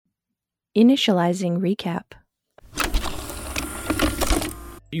Initializing recap.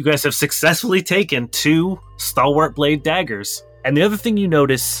 You guys have successfully taken 2 stalwart blade daggers. And the other thing you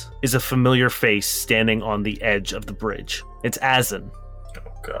notice is a familiar face standing on the edge of the bridge. It's Azan. Oh,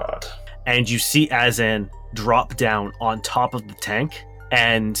 God. And you see Azan drop down on top of the tank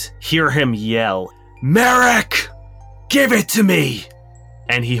and hear him yell, "Merrick! Give it to me!"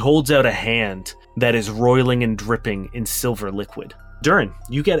 And he holds out a hand that is roiling and dripping in silver liquid. Durin,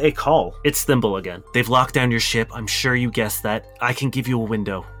 you get a call. It's Thimble again. They've locked down your ship. I'm sure you guessed that. I can give you a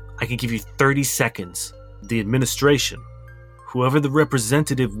window. I can give you 30 seconds. The administration, whoever the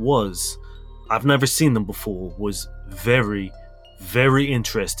representative was, I've never seen them before, was very, very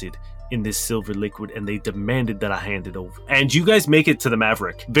interested in this silver liquid, and they demanded that I hand it over. And you guys make it to the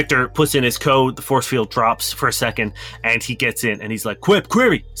Maverick. Victor puts in his code, the force field drops for a second, and he gets in, and he's like,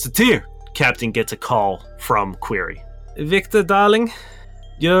 Query, Satir! Captain gets a call from Query. Victor, darling,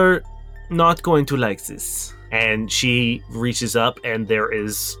 you're not going to like this. And she reaches up, and there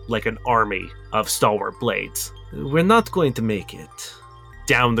is like an army of stalwart blades. We're not going to make it.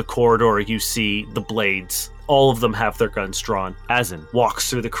 Down the corridor, you see the blades. All of them have their guns drawn. Azan walks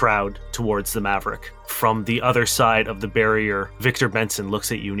through the crowd towards the Maverick. From the other side of the barrier, Victor Benson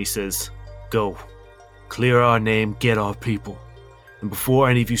looks at you and he says, "Go. Clear our name, get our people. And before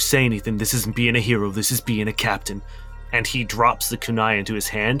any of you say anything, this isn't being a hero, this is being a captain." And he drops the kunai into his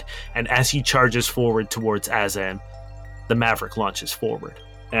hand, and as he charges forward towards Azan, the Maverick launches forward.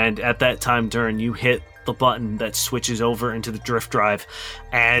 And at that time, Durin, you hit the button that switches over into the drift drive,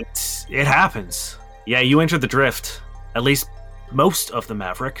 and it happens. Yeah, you enter the drift. At least most of the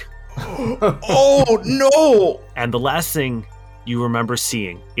Maverick. Oh, no! And the last thing you remember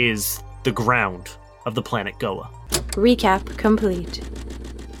seeing is the ground of the planet Goa. Recap complete.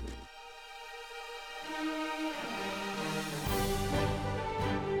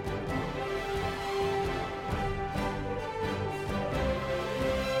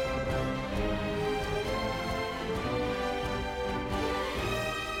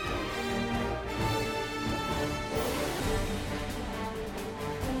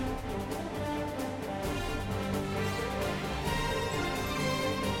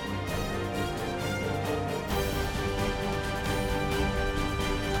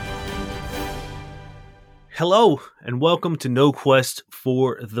 Hello, and welcome to No Quest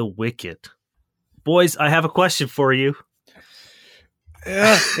for the Wicked. Boys, I have a question for you.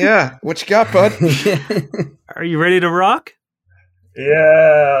 Yeah. What you got, bud? Are you ready to rock?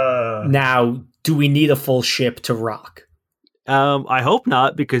 Yeah. Now, do we need a full ship to rock? I hope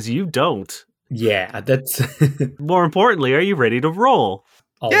not, because you don't. Yeah, that's... More importantly, are you ready to roll?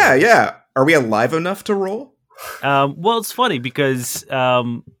 Yeah. Are we alive enough to roll? Well, it's funny because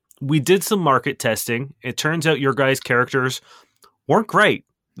we did some market testing. It turns out your guys' characters weren't great.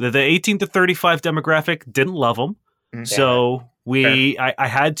 The 18 to 35 demographic didn't love them. Mm-hmm. So I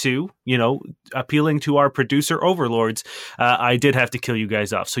had to, appealing to our producer overlords, I did have to kill you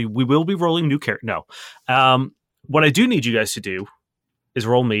guys off. So we will be rolling new characters. No. What I do need you guys to do is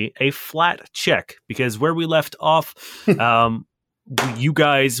roll me a flat check, because where we left off, you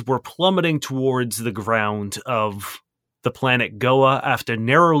guys were plummeting towards the ground of the planet Goa after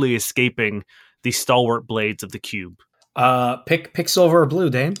narrowly escaping the stalwart blades of the cube. Pick silver or blue,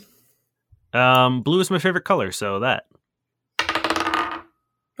 Dane. Blue is my favorite color, so that.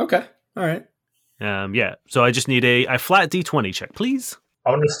 Okay, all right. Yeah. So I just need a flat D20 check, please. I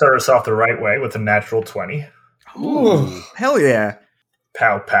want to start us off the right way with a natural 20. Ooh, hell yeah!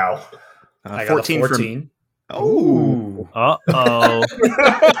 Pow pow. I got 14. Oh. Uh-oh.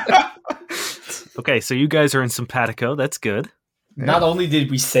 Okay, so you guys are in simpatico. That's good. Not only did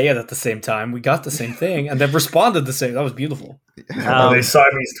we say it at the same time, we got the same thing, and then responded the same. That was beautiful. Are they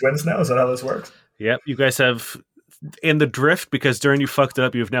Siamese twins now? Is that how this works? Yep, you guys have, in the drift, because during you fucked it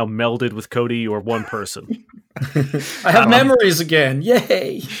up, you've now melded with Cody. You are one person. I have memories again.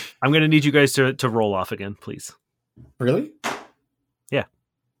 Yay! I'm going to need you guys to roll off again, please. Really? Yeah.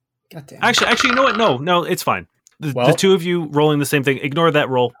 Goddamn. Actually, you know what? No, it's fine. The two of you rolling the same thing. Ignore that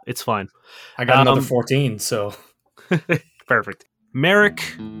roll. It's fine. I got another 14, so... Perfect. Merrick,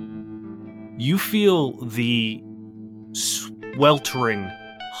 you feel the sweltering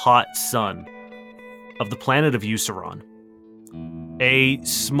hot sun of the planet of Euceron. A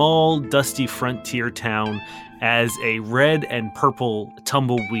small, dusty frontier town as a red and purple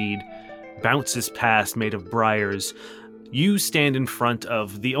tumbleweed bounces past made of briars. You stand in front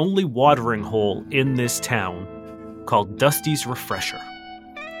of the only watering hole in this town, called Dusty's Refresher.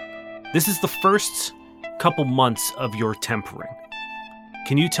 This is the first couple months of your tempering.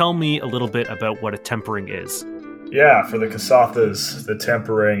 Can you tell me a little bit about what a tempering is? Yeah, for the Kasathas, the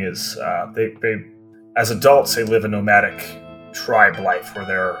tempering is they as adults they live a nomadic tribe life where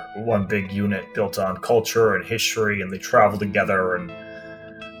they're one big unit built on culture and history, and they travel together, and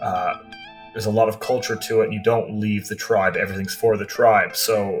there's a lot of culture to it, and you don't leave the tribe. Everything's for the tribe.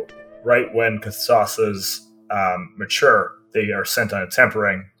 So right when Kasathas mature, they are sent on a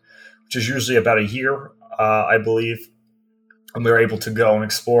tempering, which is usually about a year, I believe, and they're able to go and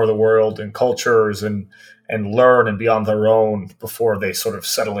explore the world and cultures and learn and be on their own before they sort of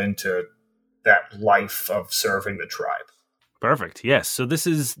settle into that life of serving the tribe. Perfect. Yes. So this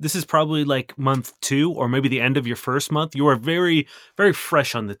is probably like month 2 or maybe the end of your first month. You are very, very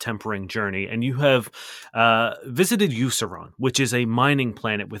fresh on the tempering journey, and you have visited Euceron, which is a mining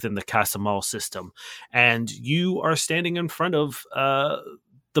planet within the Casamal system. And you are standing in front of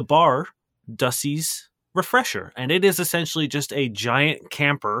the bar, Dusty's Refresher. And it is essentially just a giant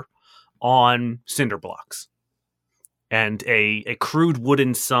camper on cinder blocks and a crude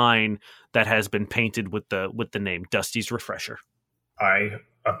wooden sign that has been painted with the name Dusty's Refresher. I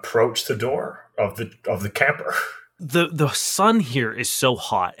approach the door of the camper. The sun here is so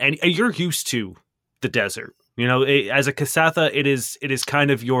hot, and you're used to the desert. You know, as a Kasatha, it is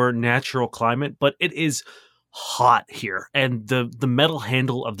kind of your natural climate, but it is hot here, and the metal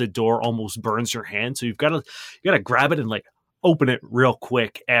handle of the door almost burns your hand. So you gotta grab it and like open it real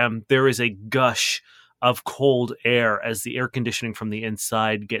quick, and there is a gush of cold air as the air conditioning from the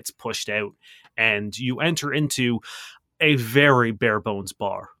inside gets pushed out, and you enter into a very bare bones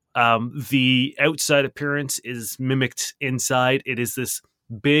bar. The outside appearance is mimicked inside. It is this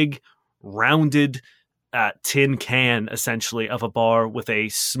big, rounded tin can, essentially, of a bar with a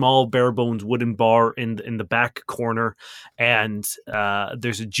small, bare bones wooden bar in the back corner, and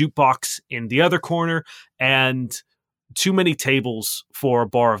there's a jukebox in the other corner, and too many tables for a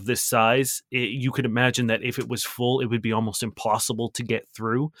bar of this size. You could imagine that if it was full, it would be almost impossible to get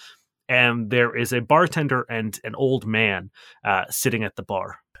through. And there is a bartender and an old man sitting at the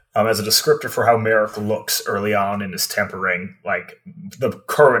bar. As a descriptor for how Merrick looks early on in his tempering, like the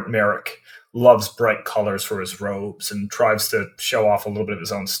current Merrick loves bright colors for his robes and tries to show off a little bit of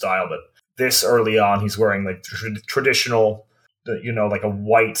his own style. But this early on, he's wearing like traditional, like a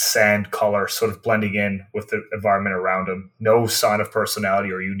white sand color sort of blending in with the environment around him. No sign of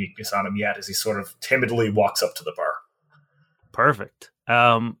personality or uniqueness on him yet as he sort of timidly walks up to the bar. Perfect.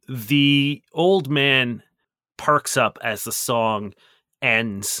 The old man perks up as the song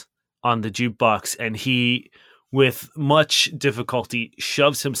ends on the jukebox, and he, with much difficulty,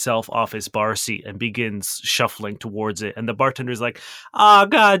 shoves himself off his bar seat and begins shuffling towards it. And the bartender's like, "Oh,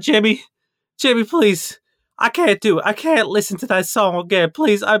 God, Jimmy, please. I can't do it. I can't listen to that song again.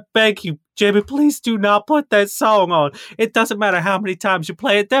 Please, I beg you, Jimmy, please do not put that song on. It doesn't matter how many times you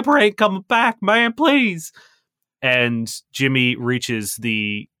play it. Deborah ain't coming back, man, please." And Jimmy reaches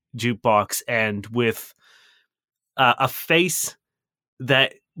the jukebox, and with a face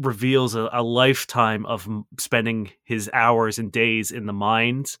that reveals a lifetime of spending his hours and days in the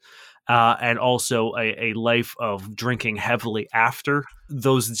mines, and also a life of drinking heavily after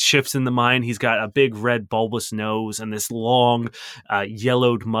those shifts in the mine. He's got a big red bulbous nose and this long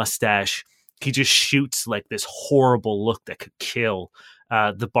yellowed mustache. He just shoots like this horrible look that could kill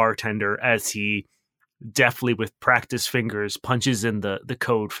the bartender as he deftly, with practiced fingers, punches in the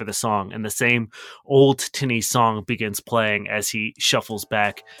code for the song, and the same old tinny song begins playing as he shuffles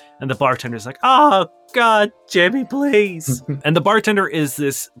back, and the bartender's like, "Oh, God, Jimmy, please." And the bartender is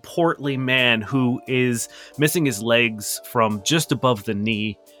this portly man who is missing his legs from just above the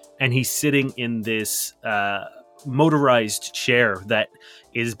knee, and he's sitting in this motorized chair that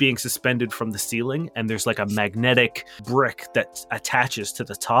is being suspended from the ceiling, and there's like a magnetic brick that attaches to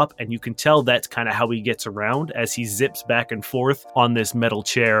the top, and you can tell that's kind of how he gets around as he zips back and forth on this metal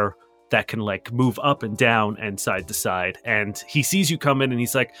chair that can like move up and down and side to side. And he sees you come in, and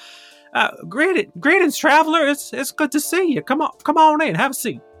he's like, "Greetings, traveler. It's good to see you. Come on in, have a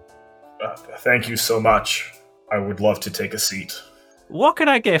seat." Thank you so much. I would love to take a seat. What can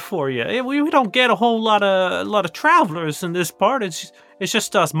I get for you? We don't get a whole lot of travelers in this part. It's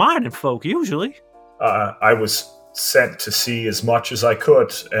just us mining folk usually. I was sent to see as much as I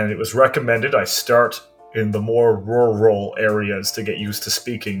could, and it was recommended I start in the more rural areas to get used to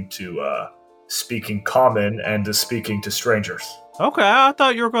speaking common and to speaking to strangers. Okay, I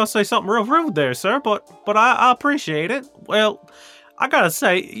thought you were going to say something real rude there, sir, but I appreciate it. Well, I gotta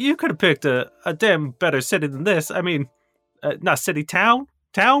say, you could have picked a damn better city than this. I mean, not city, town,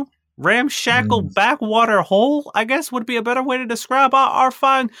 ramshackle backwater hole, I guess would be a better way to describe our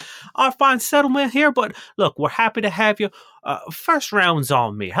fine settlement here. But look, we're happy to have you. First round's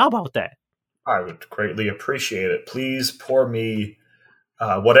on me. How about that? I would greatly appreciate it. Please pour me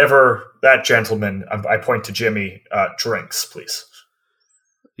whatever that gentleman, I point to Jimmy, drinks, please.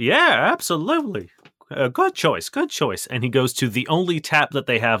 Yeah, absolutely. Good choice, good choice. And he goes to the only tap that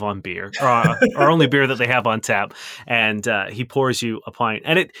they have on beer, or only beer that they have on tap, and he pours you a pint.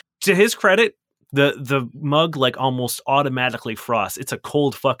 And it, to his credit, the mug like almost automatically frosts. It's a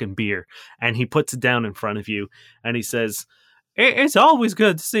cold fucking beer, and he puts it down in front of you, and he says, "It's always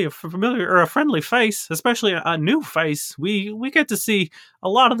good to see a familiar or a friendly face, especially a new face. We get to see a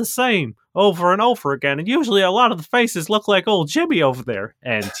lot of the same over and over again, and usually a lot of the faces look like old Jimmy over there."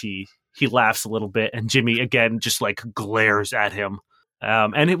 And he laughs a little bit, and Jimmy again just like glares at him.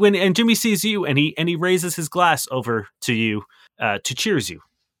 And Jimmy sees you, and he raises his glass over to you to cheers you.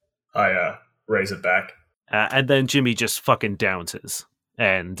 I raise it back. And then Jimmy just fucking downs his.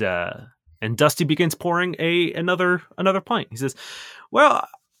 And Dusty begins pouring another pint. He says, "Well,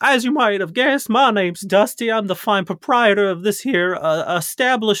 as you might have guessed, my name's Dusty. I'm the fine proprietor of this here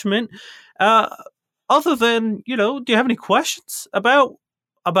establishment. Other than, do you have any questions about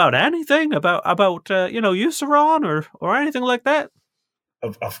anything? About Euceron or anything like that?"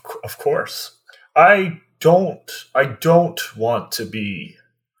 Of course. I don't want to be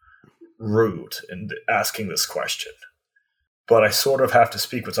rude in asking this question, but I sort of have to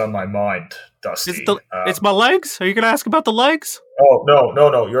speak what's on my mind, Dusty. It's my legs? Are you going to ask about the legs? Oh,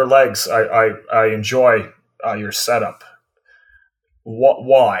 no, your legs. I enjoy your setup.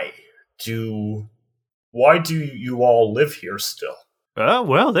 Why do you all live here still?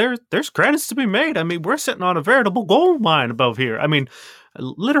 Well, there's credits to be made. I mean, we're sitting on a veritable gold mine above here. I mean,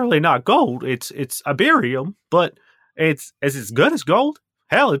 literally not gold. It's Iberium, but it's as good as gold.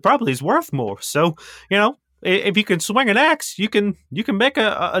 Hell, it probably is worth more. So, if you can swing an axe, you can make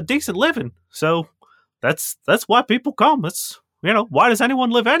a decent living. So that's why people come. It's, why does anyone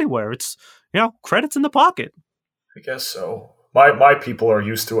live anywhere? It's, credits in the pocket. I guess so. My people are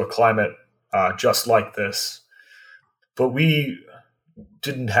used to a climate just like this, but we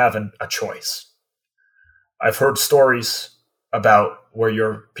didn't have a choice. I've heard stories about where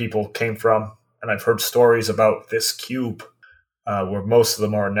your people came from, and I've heard stories about this cube, where most of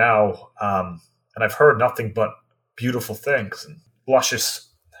them are now, and I've heard nothing but beautiful things and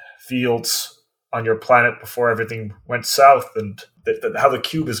luscious fields on your planet before everything went south, and how the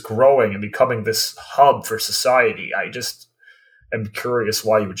cube is growing and becoming this hub for society. I just am curious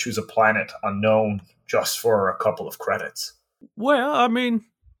why you would choose a planet unknown just for a couple of credits. Well, I mean,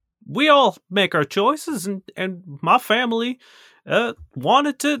 we all make our choices, and my family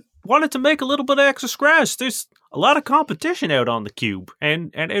wanted to make a little bit of extra scratch. There's a lot of competition out on the cube,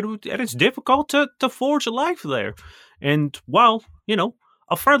 and it's difficult to forge a life there. And while,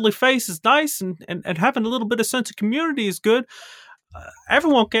 a friendly face is nice, and having a little bit of sense of community is good,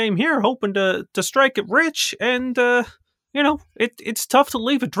 everyone came here hoping to strike it rich, and it's tough to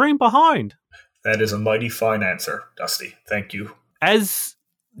leave a dream behind. That is a mighty fine answer, Dusty. Thank you. As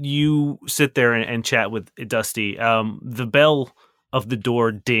you sit there and chat with Dusty, the bell of the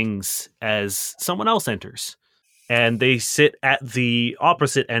door dings as someone else enters. And they sit at the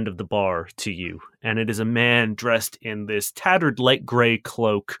opposite end of the bar to you. And it is a man dressed in this tattered light gray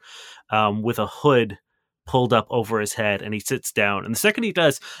cloak with a hood pulled up over his head, and he sits down. And the second he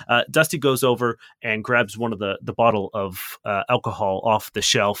does, Dusty goes over and grabs one of the bottle of alcohol off the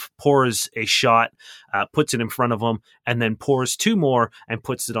shelf, pours a shot, puts it in front of him, and then pours two more and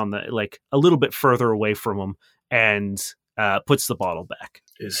puts it on a little bit further away from him, and puts the bottle back.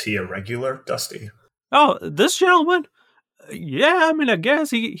 Is he a regular, Dusty? Oh, this gentleman? Yeah, I mean, I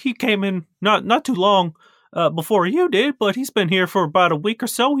guess he came in not too long before you did, but he's been here for about a week or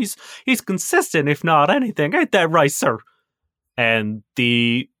so. He's consistent, if not anything. Ain't that right, sir? And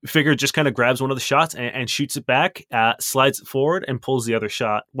the figure just kind of grabs one of the shots and shoots it back, slides it forward, and pulls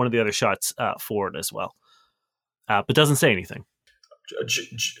one of the other shots forward as well. But doesn't say anything.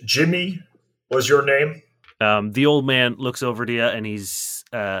 Jimmy was your name? The old man looks over to you, and he's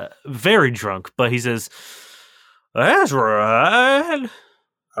very drunk, but he says, "That's right."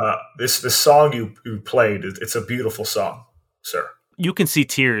 This song you played, it's a beautiful song, sir. You can see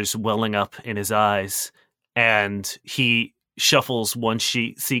tears welling up in his eyes, and he shuffles one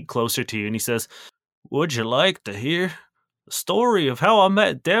seat closer to you, and he says, "Would you like to hear the story of how I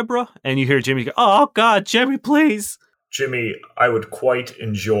met Deborah?" And you hear Jimmy go, "Oh, God, Jimmy, please." Jimmy, I would quite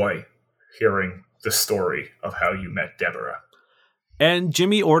enjoy hearing the story of how you met Deborah. And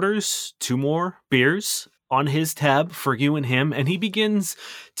Jimmy orders 2 more beers on his tab for you and him, and he begins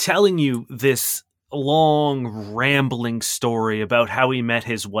telling you this long, rambling story about how he met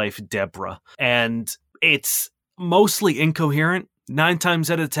his wife, Deborah. And it's mostly incoherent, 9 times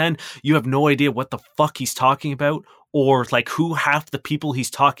out of 10, you have no idea what the fuck he's talking about, or like who half the people he's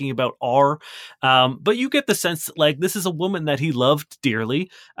talking about are. But you get the sense that like this is a woman that he loved dearly,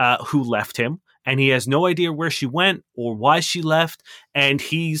 who left him, and he has no idea where she went or why she left. And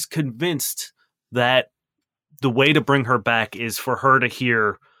he's convinced that the way to bring her back is for her to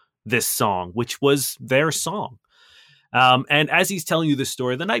hear this song, which was their song. And as he's telling you this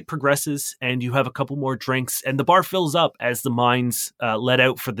story, the night progresses and you have a couple more drinks and the bar fills up as the mines let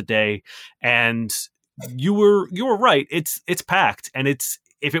out for the day. And you were right. It's packed. And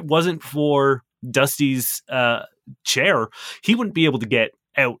if it wasn't for Dusty's chair, he wouldn't be able to get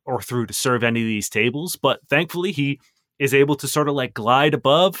out or through to serve any of these tables. But thankfully he is able to sort of like glide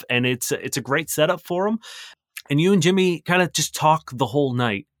above, and it's a great setup for him. And you and Jimmy kind of just talk the whole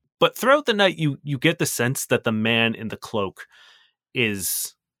night. But throughout the night, you get the sense that the man in the cloak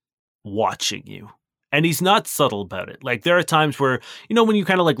is watching you. And he's not subtle about it. Like, there are times where, you know, when you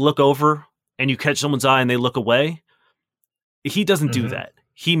kind of like look over and you catch someone's eye and they look away, he doesn't do that.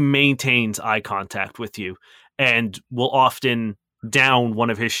 He maintains eye contact with you and will often down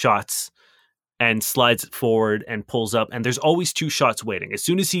one of his shots and slides it forward and pulls up. And there's always 2 shots waiting. As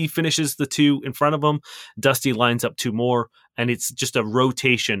soon as he finishes the 2 in front of him, Dusty lines up 2 more. And it's just a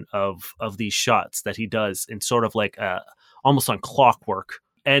rotation of these shots that he does in sort of like almost on clockwork.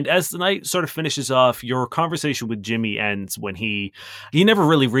 And as the night sort of finishes off, your conversation with Jimmy ends when he never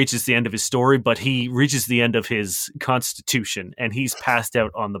really reaches the end of his story, but he reaches the end of his constitution and he's passed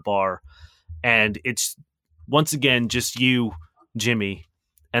out on the bar. And it's once again just you, Jimmy,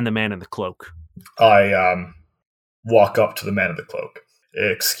 and the man in the cloak. I walk up to the man in the cloak.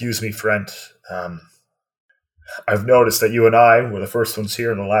 Excuse me, friend. I've noticed that you and I were the first ones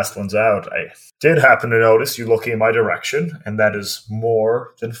here and the last ones out. I did happen to notice you looking in my direction, and that is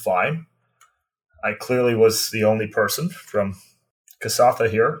more than fine. I clearly was the only person from Kasatha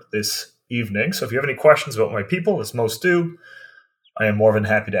here this evening, so if you have any questions about my people, as most do, I am more than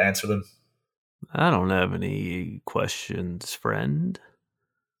happy to answer them. I don't have any questions, friend.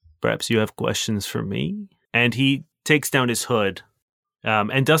 Perhaps you have questions for me? And he takes down his hood.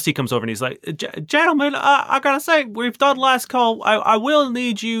 And Dusty comes over and he's like, gentlemen, I gotta say, we've done last call. I will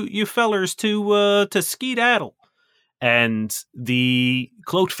need you fellers to skedaddle. And the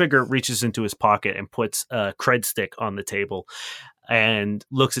cloaked figure reaches into his pocket and puts a cred stick on the table and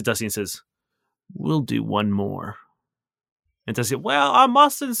looks at Dusty and says, we'll do one more. And Dusty, well, I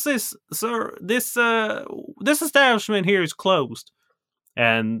must insist, sir, this establishment here is closed.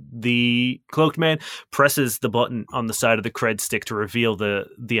 And the cloaked man presses the button on the side of the cred stick to reveal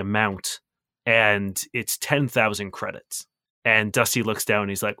the amount. And it's 10,000 credits. And Dusty looks down and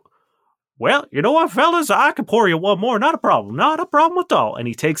he's like, well, you know what, fellas? I could pour you one more. Not a problem. Not a problem at all. And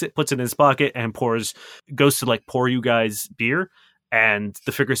he takes it, puts it in his pocket, and goes to like pour you guys beer. And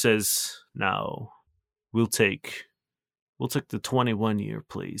the figure says, no, we'll take the 21 year,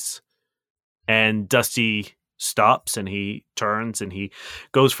 please. And Dusty stops and he turns and he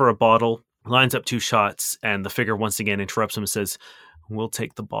goes for a bottle, lines up 2 shots, and the figure once again interrupts him and says, we'll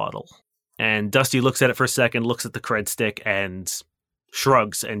take the bottle. And Dusty looks at it for a second, looks at the cred stick and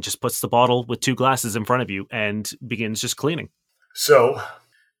shrugs and just puts the bottle with 2 glasses in front of you and begins just cleaning. So,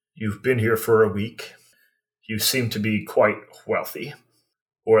 you've been here for a week. You seem to be quite wealthy,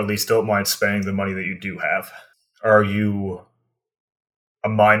 or at least don't mind spending the money that you do have. Are you a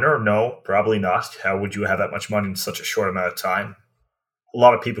miner? No, probably not. How would you have that much money in such a short amount of time? A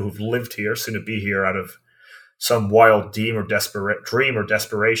lot of people who've lived here seem to be here out of some wild dream or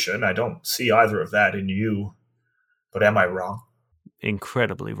desperation. I don't see either of that in you. But am I wrong?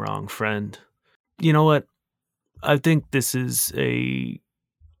 Incredibly wrong, friend. You know what? I think this is a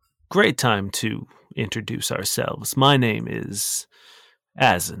great time to introduce ourselves. My name is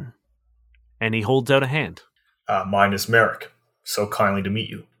Azin. And he holds out a hand. Mine is Merrick. So kindly to meet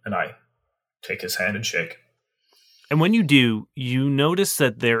you. And I take his hand and shake. And when you do, you notice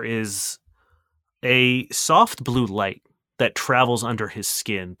that there is a soft blue light that travels under his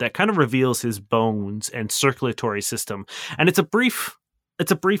skin that kind of reveals his bones and circulatory system. And it's a brief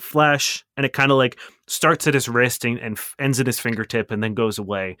flash, and it kind of like starts at his wrist and ends at his fingertip and then goes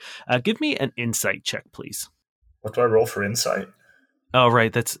away. Give me an insight check, please. What do I roll for insight? Oh,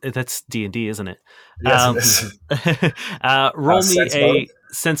 right. That's D&D, isn't it? Yes, it is. Roll me a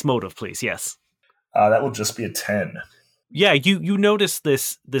sense motive, please. Yes. That will just be a 10. Yeah, you notice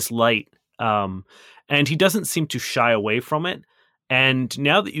this light, and he doesn't seem to shy away from it. And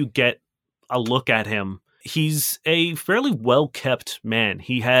now that you get a look at him, he's a fairly well-kept man.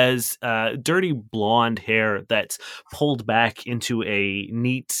 He has dirty blonde hair that's pulled back into a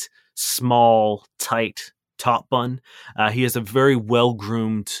neat, small, tight top bun. He has a very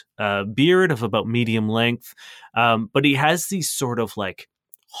well-groomed beard of about medium length, but he has these sort of like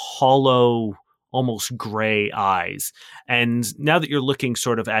hollow, almost gray eyes. And now that you're looking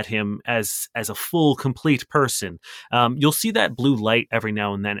sort of at him as a full, complete person, you'll see that blue light every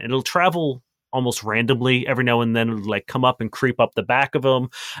now and then. It'll travel almost randomly every now and then. It'll like come up and creep up the back of him.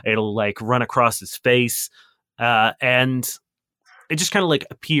 It'll like run across his face, and it just kind of like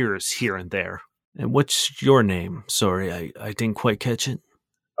appears here and there. And what's your name? Sorry, I didn't quite catch it.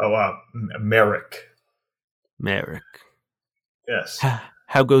 Oh, Merrick. Merrick. Yes.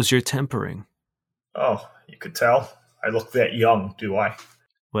 How goes your tempering? Oh, you could tell. I look that young, do I?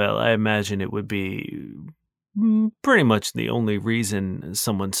 Well, I imagine it would be pretty much the only reason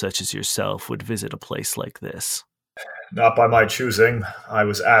someone such as yourself would visit a place like this. Not by my choosing. I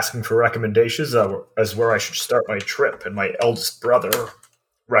was asking for recommendations as where I should start my trip, and my eldest brother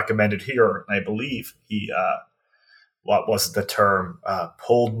recommended here. I believe he, what was the term,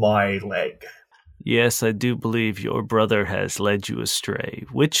 pulled my leg. Yes, I do believe your brother has led you astray,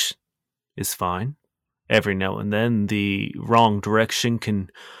 which is fine. Every now and then, the wrong direction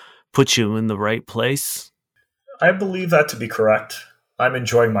can put you in the right place. I believe that to be correct. I'm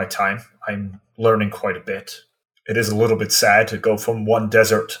enjoying my time. I'm learning quite a bit. It is a little bit sad to go from one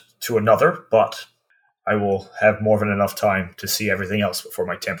desert to another, but I will have more than enough time to see everything else before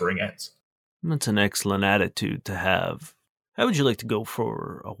my tempering ends. That's an excellent attitude to have. How would you like to go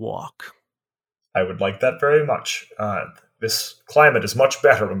for a walk? I would like that very much. This climate is much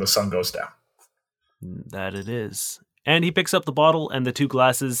better when the sun goes down. That it is. And he picks up the bottle and the 2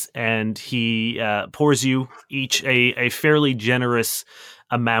 glasses, and he pours you each a fairly generous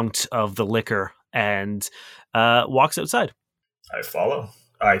amount of the liquor, and walks outside. I follow.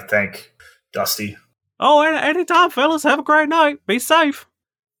 I thank Dusty. Oh, anytime, fellas. Have a great night. Be safe.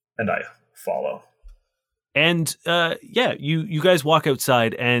 And I follow. And you guys walk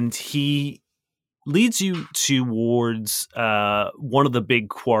outside, and he leads you towards one of the big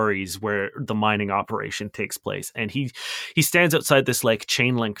quarries where the mining operation takes place. And he stands outside this like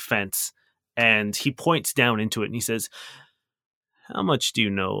chain link fence, and he points down into it, and he says, "How much do you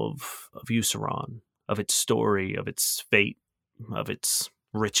know of Euceron, of its story, of its fate, of its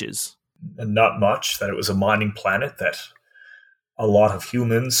riches?" And not much. That it was a mining planet, that a lot of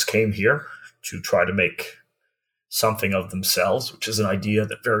humans came here to try to make something of themselves, which is an idea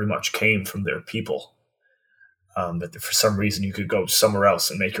that very much came from their people. That for some reason you could go somewhere else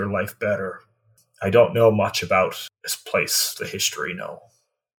and make your life better. I don't know much about this place, the history, no.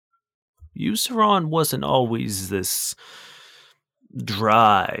 Euceron wasn't always this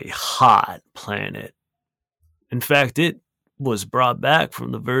dry, hot planet. In fact, it was brought back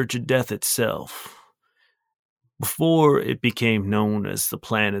from the verge of death itself. Before it became known as the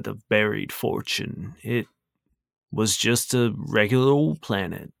planet of buried fortune, it was just a regular old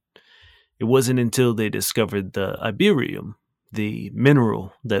planet. It wasn't until they discovered the Iberium, the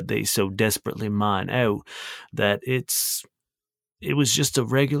mineral that they so desperately mine out, that it was just a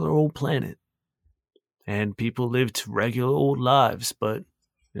regular old planet. And people lived regular old lives, but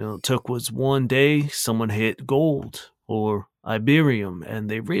it took was one day someone hit gold or Iberium, and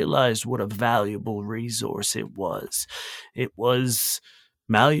they realized what a valuable resource it was. It was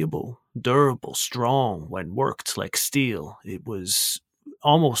malleable, durable, strong when worked like steel. It was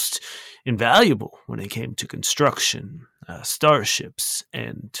almost invaluable when it came to construction, starships,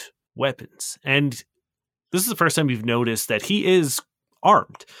 and weapons. And this is the first time you've noticed that he is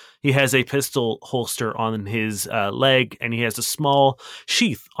armed. He has a pistol holster on his leg, and he has a small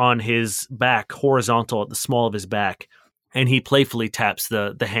sheath on his back, horizontal at the small of his back. And he playfully taps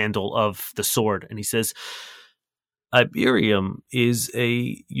the handle of the sword, and he says, "Iberium is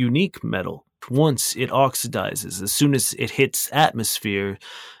a unique metal. Once it oxidizes, as soon as it hits atmosphere,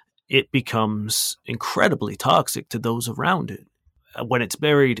 it becomes incredibly toxic to those around it. When it's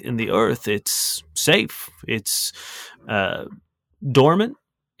buried in the earth, it's safe. It's dormant,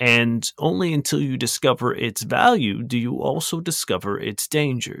 and only until you discover its value do you also discover its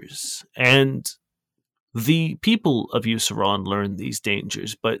dangers. And the people of Euceron learned these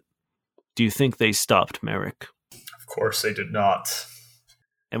dangers, but do you think they stopped Merrick?" Of course they did not.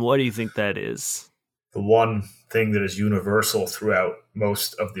 And what do you think that is? The one thing that is universal throughout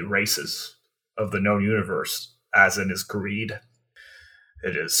most of the races of the known universe, as in is greed.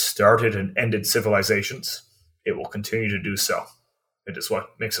 It has started and ended civilizations. It will continue to do so. It is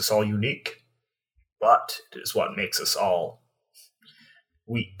what makes us all unique, but it is what makes us all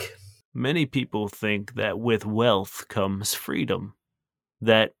weak. Many people think that with wealth comes freedom.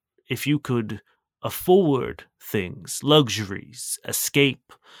 That if you could afford things, luxuries,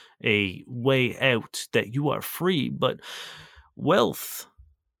 escape, a way out, that you are free, but wealth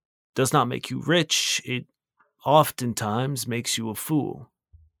does not make you rich. It oftentimes makes you a fool.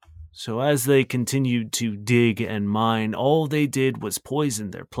 So as they continued to dig and mine, all they did was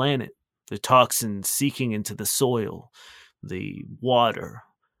poison their planet. The toxins seeking into the soil, the water.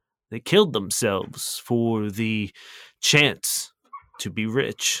 They killed themselves for the chance to be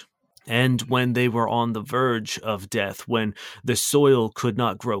rich. And when they were on the verge of death, when the soil could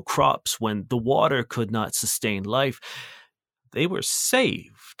not grow crops, when the water could not sustain life, they were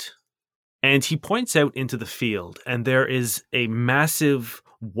saved. And he points out into the field, and there is a massive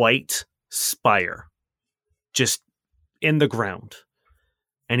white spire just in the ground.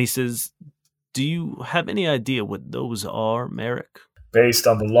 And he says, do you have any idea what those are, Merrick? Based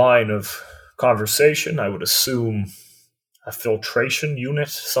on the line of conversation, I would assume a filtration unit,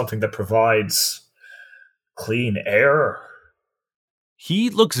 something that provides clean air.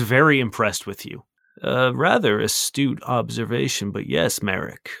 He looks very impressed with you. Rather astute observation, but yes,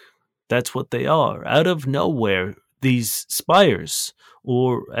 Merrick, that's what they are. Out of nowhere, these spires,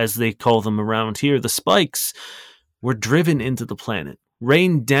 or as they call them around here, the spikes, were driven into the planet,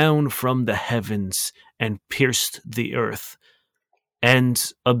 rained down from the heavens, and pierced the earth,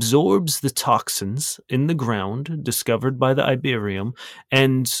 and absorbs the toxins in the ground discovered by the Iberium,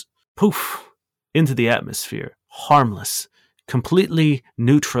 and poof, into the atmosphere, harmless, completely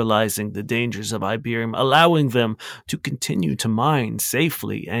neutralizing the dangers of Iberium, allowing them to continue to mine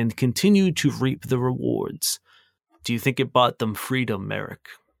safely and continue to reap the rewards. Do you think it bought them freedom, Merrick?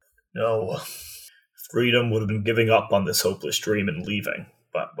 No. Freedom would have been giving up on this hopeless dream and leaving,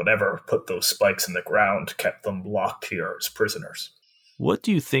 but whatever put those spikes in the ground kept them locked here as prisoners. What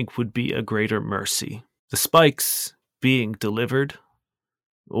do you think would be a greater mercy? The spikes being delivered,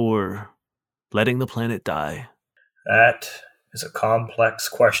 or letting the planet die? That is a complex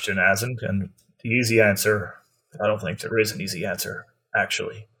question, Asin, and the easy answer, I don't think there is an easy answer,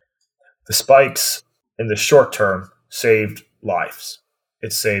 actually. The spikes, in the short term, saved lives.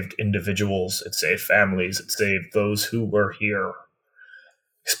 It saved individuals, it saved families, it saved those who were here,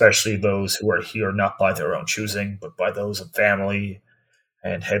 especially those who are here not by their own choosing, but by those of family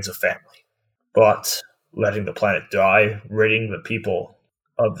and heads of family. But letting the planet die, ridding the people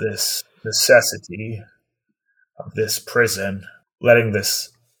of this necessity, of this prison, letting this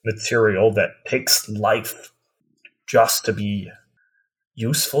material that takes life just to be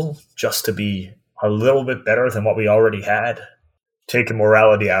useful, just to be a little bit better than what we already had, taking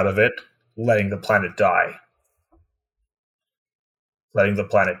morality out of it, letting the planet die. Letting the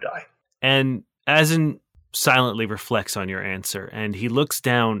planet die. And Asin silently reflects on your answer, and he looks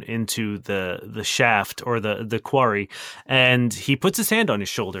down into the shaft or the quarry, and he puts his hand on his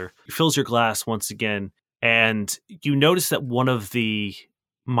shoulder. He fills your glass once again, and you notice that one of the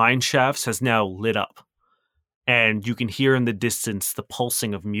mine shafts has now lit up, and you can hear in the distance the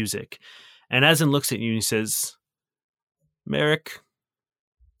pulsing of music. And Asin looks at you and he says, Merrick,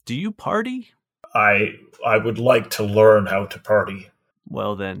 do you party? I would like to learn how to party.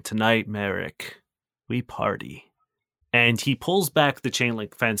 Well then, tonight, Merrick, we party. And he pulls back the chain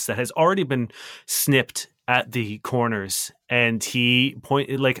link fence that has already been snipped at the corners, and he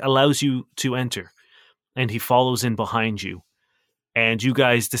allows you to enter. And he follows in behind you. And you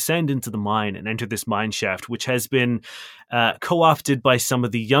guys descend into the mine and enter this mine shaft, which has been co-opted by some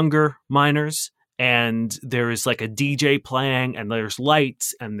of the younger miners. And there is like a DJ playing, and there's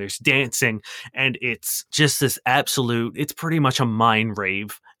lights, and there's dancing, and it's just this absolute, it's pretty much a mine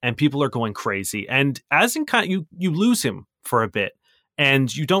rave, and people are going crazy. And as in kind of, you lose him for a bit,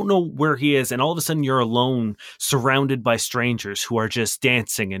 and you don't know where he is, and all of a sudden you're alone, surrounded by strangers who are just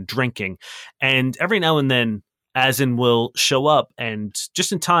dancing and drinking. And every now and then, Asin will show up, and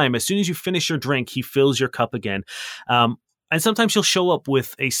just in time, as soon as you finish your drink, he fills your cup again. And sometimes he'll show up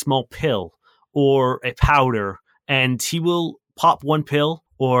with a small pill or a powder, and he will pop one pill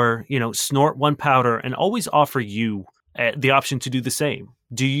or, snort one powder and always offer you the option to do the same.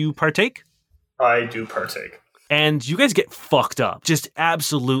 Do you partake? I do partake. And you guys get fucked up, just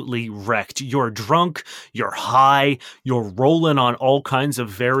absolutely wrecked. You're drunk, you're high, you're rolling on all kinds of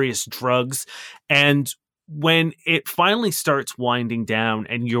various drugs. And when it finally starts winding down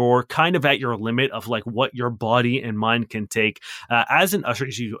and you're kind of at your limit of like what your body and mind can take, Asin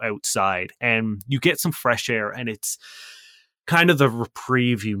ushers you outside and you get some fresh air, and it's kind of the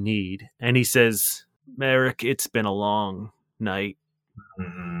reprieve you need. And he says, Merrick, it's been a long night.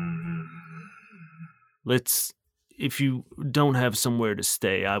 If you don't have somewhere to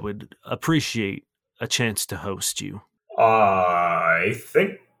stay, I would appreciate a chance to host you. I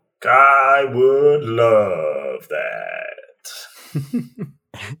think I would love that.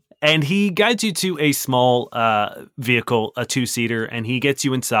 And he guides you to a small vehicle, a 2-seater, and he gets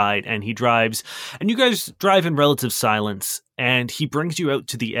you inside and he drives. And you guys drive in relative silence. And he brings you out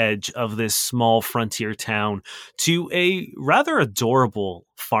to the edge of this small frontier town to a rather adorable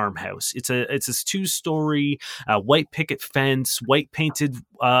farmhouse. It's this 2-story white picket fence, white painted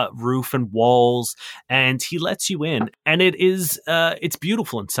roof and walls, and he lets you in. And it's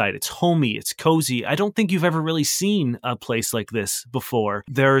beautiful inside. It's homey. It's cozy. I don't think you've ever really seen a place like this before.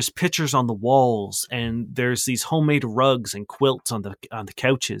 There's pictures on the walls, and there's these homemade rugs and quilts on the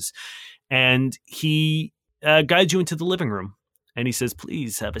couches. And he guides you into the living room, and he says,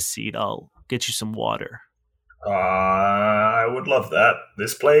 "Please have a seat. I'll get you some water." I would love that.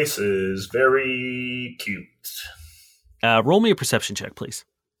 This place is very cute. Roll me a perception check, please.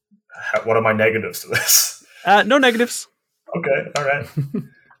 What are my negatives to this? No negatives. Okay, all right.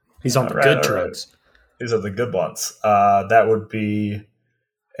 He's on the good drugs. These are the good ones. That would be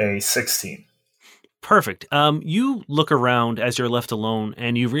a 16. Perfect. You look around as you're left alone,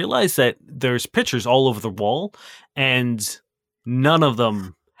 and you realize that there's pictures all over the wall, and none of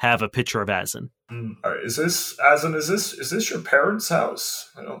them have a picture of Azan. Is this Azan? Is this your parents'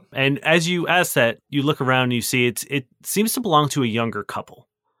 house? And as you ask that, you look around and you see it seems to belong to a younger couple.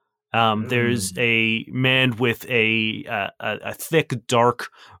 There's a man with a thick,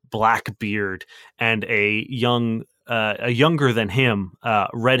 dark black beard and a younger than him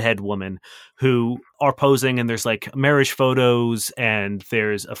redhead woman who are posing, and there's like marriage photos, and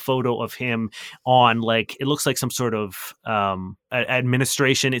there's a photo of him on it looks like some sort of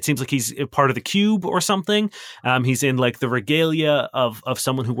administration. It seems like he's a part of the cube or something. He's in like the regalia of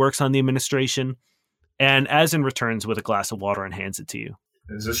someone who works on the administration, and Azan returns with a glass of water and hands it to you.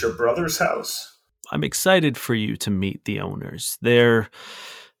 Is this your brother's house? I'm excited for you to meet the owners. They're,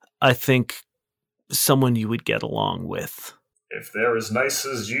 I think, someone you would get along with. If they're as nice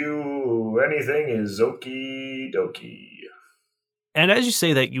as you, anything is okie dokie. And as you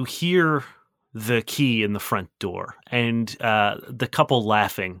say that, you hear the key in the front door, and the couple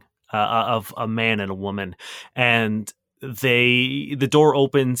laughing of a man and a woman, and the door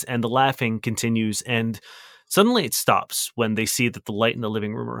opens and the laughing continues, and suddenly it stops when they see that the light in the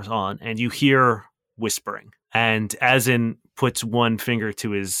living room is on, and you hear whispering. And Azan puts one finger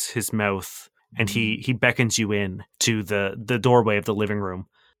to his mouth, and he beckons you in to the doorway of the living room.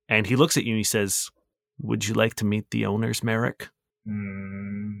 And he looks at you and he says, "Would you like to meet the owners, Merrick?"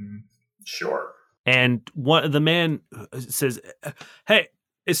 Sure. And the man says, "Hey,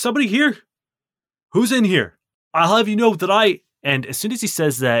 is somebody here? Who's in here? I'll have you know that I..." And as soon as he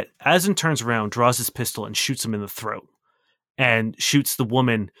says that, Azan turns around, draws his pistol, and shoots him in the throat. And shoots the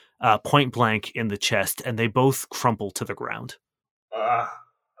woman point blank in the chest, and they both crumple to the ground.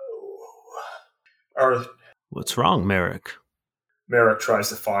 What's wrong, Merrick? Merrick tries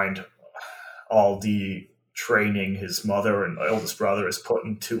to find all the training his mother and eldest brother has put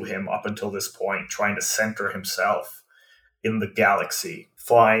into him up until this point, trying to center himself in the galaxy.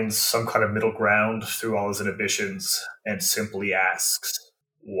 Finds some kind of middle ground through all his inhibitions and simply asks,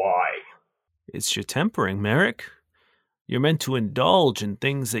 why? It's your tempering, Merrick. You're meant to indulge in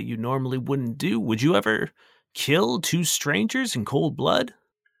things that you normally wouldn't do. Would you ever kill 2 strangers in cold blood?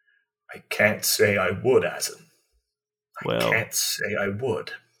 I can't say I would, Azan. I Well, can't say I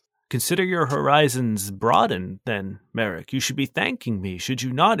would. Consider your horizons broadened, then, Merrick. You should be thanking me, should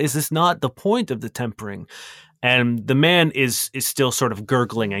you not? Is this not the point of the tempering? And the man is still sort of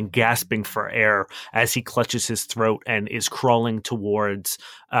gurgling and gasping for air as he clutches his throat and is crawling towards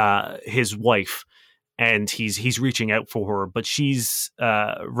his wife. And he's reaching out for her, but she's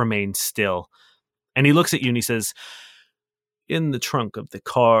remained still. And he looks at you and he says, "In the trunk of the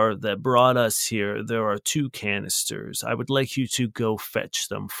car that brought us here, there are 2 canisters. I would like you to go fetch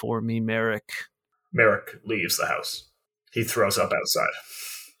them for me, Merrick." Merrick leaves the house. He throws up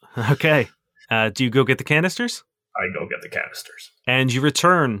outside. Okay. Do you go get the canisters? I go get the canisters. And you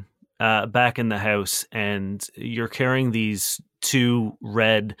return back in the house, and you're carrying these 2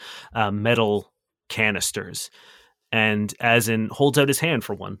 red metal canisters. And Azan holds out his hand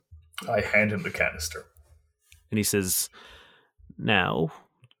for one. I hand him the canister. And he says, "Now,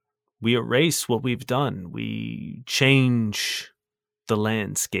 we erase what we've done. We change the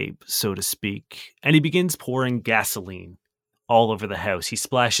landscape, so to speak." And he begins pouring gasoline all over the house. He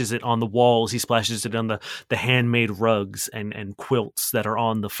splashes it on the walls. He splashes it on the handmade rugs and quilts that are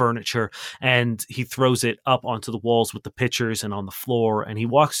on the furniture. And he throws it up onto the walls with the pictures and on the floor. And he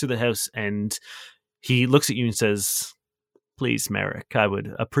walks through the house and he looks at you and says, "Please, Merrick, I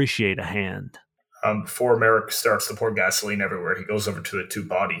would appreciate a hand." Before Merrick starts to pour gasoline everywhere, he goes over to the two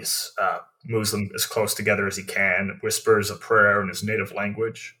bodies, moves them as close together as he can, whispers a prayer in his native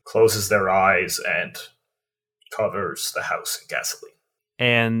language, closes their eyes, and covers the house in gasoline.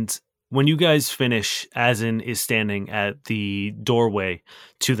 And when you guys finish, Azin is standing at the doorway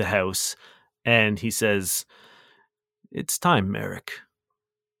to the house, and he says, "It's time, Merrick.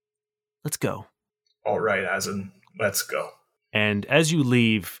 Let's go." All right, Azin, let's go. And as you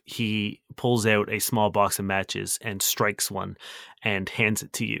leave, he pulls out a small box of matches and strikes one and hands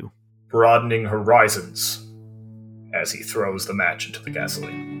it to you. Broadening horizons as he throws the match into the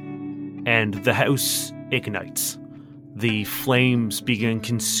gasoline. And the house ignites. The flames begin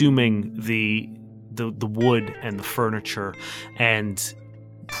consuming the wood and the furniture, and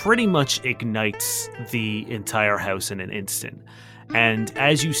pretty much ignites the entire house in an instant. And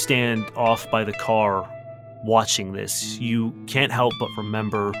as you stand off by the car watching this, you can't help but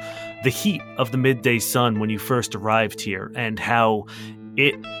remember the heat of the midday sun when you first arrived here, and how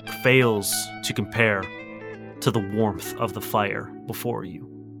it fails to compare to the warmth of the fire before you.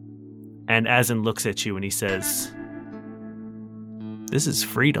 And Azin looks at you and he says, "This is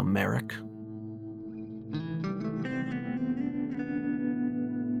freedom, Merrick."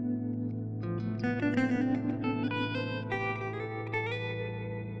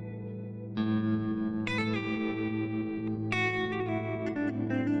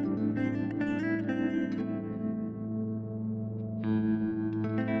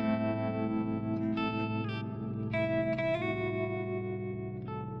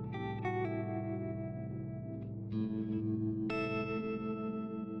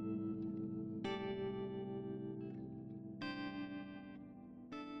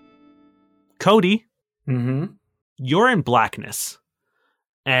 Cody, you're in blackness,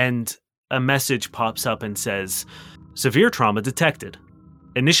 and a message pops up and says, "Severe trauma detected.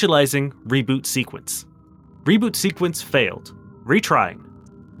 Initializing reboot sequence. Reboot sequence failed. Retrying.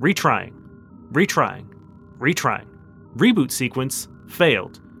 Retrying. Retrying. Retrying. Reboot sequence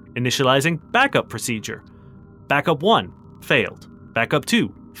failed. Initializing backup procedure. Backup 1 failed. Backup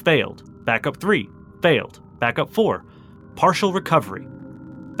 2 failed. Backup 3 failed. Backup 4 partial recovery.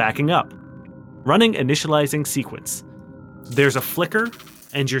 Backing up. Running initializing sequence." There's a flicker,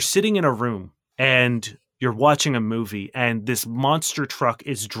 and you're sitting in a room, and you're watching a movie, and this monster truck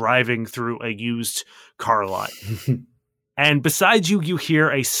is driving through a used car lot. And beside you, you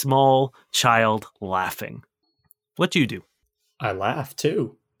hear a small child laughing. What do you do? I laugh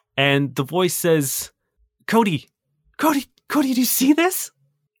too. And the voice says, Cody, do you see this?"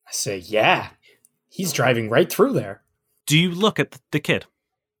 I say, "Yeah, he's driving right through there." Do you look at the kid?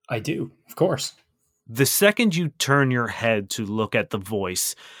 I do, of course. The second you turn your head to look at the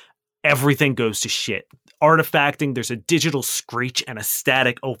voice, everything goes to shit. Artifacting, there's a digital screech, and a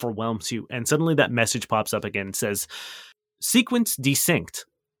static overwhelms you. And suddenly that message pops up again and says, "Sequence desynced.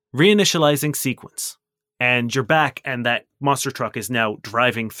 Reinitializing sequence." And you're back, and that monster truck is now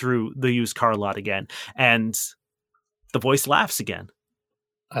driving through the used car lot again. And the voice laughs again.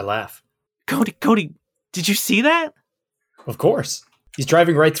 I laugh. Cody, did you see that? Of course. He's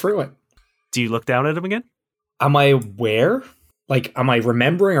driving right through it. Do you look down at him again? Am I aware? Like, am I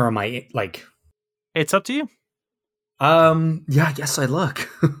remembering, or am I, like... It's up to you. Yeah, I guess I look.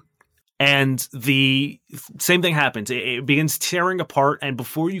 And the same thing happens. It begins tearing apart, and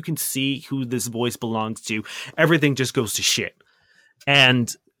before you can see who this voice belongs to, everything just goes to shit.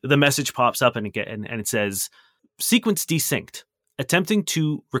 And the message pops up and it says, "Sequence desynced. Attempting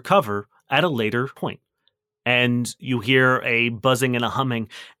to recover at a later point." And you hear a buzzing and a humming,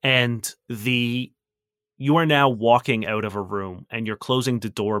 and you are now walking out of a room, and you're closing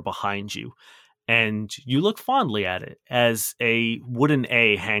the door behind you. And you look fondly at it as a wooden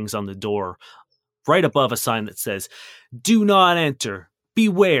A hangs on the door right above a sign that says, "Do not enter.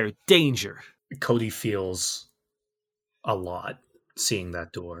 Beware danger." Cody feels a lot seeing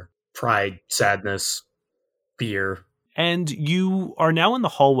that door. Pride, sadness, fear. And you are now in the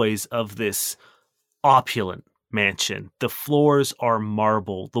hallways of this opulent mansion. The floors are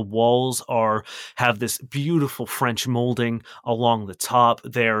marble. The walls have this beautiful French molding along the top.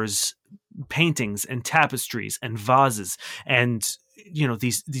 There's paintings and tapestries and vases and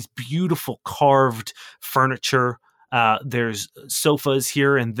these beautiful carved furniture. There's sofas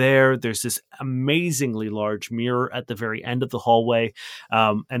here and there. There's this amazingly large mirror at the very end of the hallway,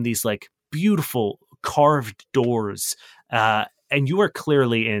 and these like beautiful carved doors. And you are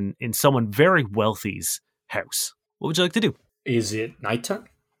clearly in someone very wealthy's house. What would you like to do? Is it nighttime?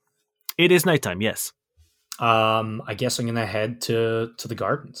 It is nighttime, yes. I guess I'm gonna head to the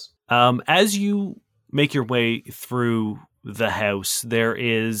gardens. As you make your way through the house, there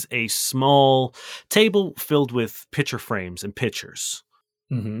is a small table filled with picture frames and pictures.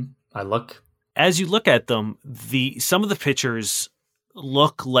 Mm-hmm. I look. As you look at them, some of the pictures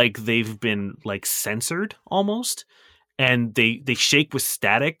look like they've been like censored almost, and they shake with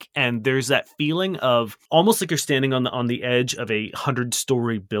static, and there's that feeling of almost like you're standing on the edge of a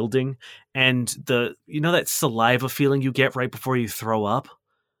 100-story building, and that saliva feeling you get right before you throw up.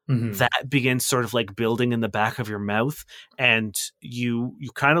 Mm-hmm. That begins sort of like building in the back of your mouth, and you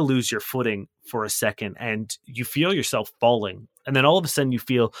kind of lose your footing for a second, and you feel yourself falling. And then all of a sudden you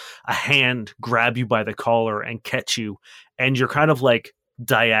feel a hand grab you by the collar and catch you, and you're kind of like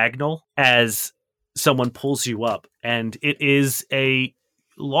diagonal as someone pulls you up. And it is a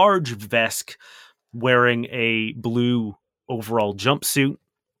large Vesk wearing a blue overall jumpsuit.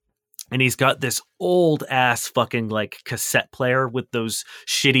 And he's got this old ass fucking like cassette player with those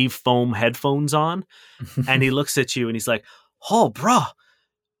shitty foam headphones on. And he looks at you and he's like, "Oh, bruh,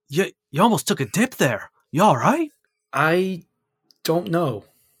 you almost took a dip there. You all right?" I don't know.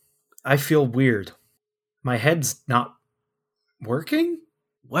 I feel weird. My head's not working?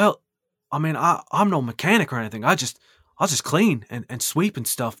 "Well, I mean, I'm no mechanic or anything. I'll just clean and sweep and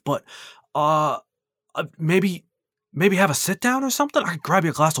stuff. But maybe have a sit down or something. I could grab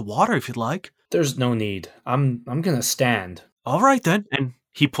you a glass of water if you'd like." There's no need. I'm gonna stand. "All right then." And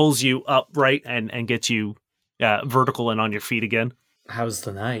he pulls you upright and gets you vertical and on your feet again. How's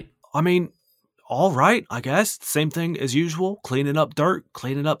the night? "I mean, all right, I guess. Same thing as usual. Cleaning up dirt,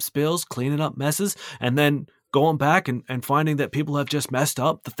 cleaning up spills, cleaning up messes, and then going back and finding that people have just messed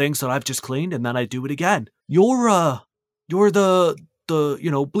up the things that I've just cleaned, and then I do it again. You're the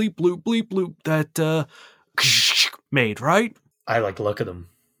bleep bloop bleep bloop that made, right?" I look at him.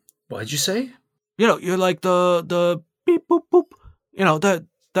 What'd you say? You're like the beep boop boop.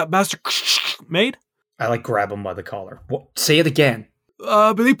 That master made. I grab him by the collar. What? Say it again.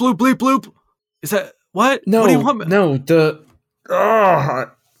 Bleep bloop bleep bloop. Is that what? No, What do you want? No,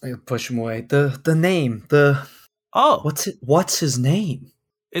 I push him away. The name. What's his name?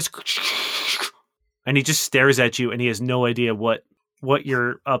 It's and he just stares at you, and he has no idea what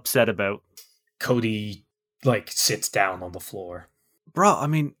you're upset about. Cody sits down on the floor. "Bro, I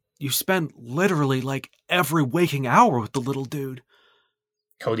mean, you spend literally every waking hour with the little dude."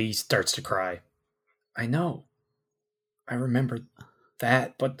 Cody starts to cry. I know. I remember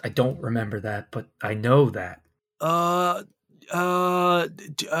that, but I don't remember that, but I know that. I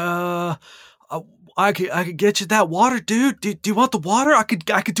could get you that water, dude. Do you want the water? I could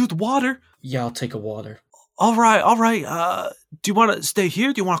do the water. Yeah, I'll take a water. All right. Do you want to stay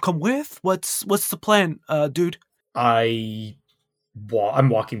here? Do you want to come with? What's the plan, dude? I'm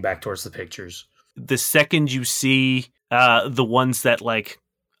walking back towards the pictures. The second you see the ones that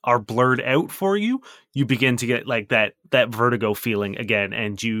are blurred out for you, you begin to get that vertigo feeling again,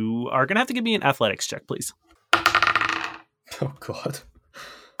 and you are gonna have to give me an athletics check, please. Oh God.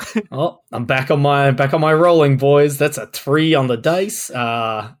 Well, I'm back on my rolling, boys. That's a 3 on the dice.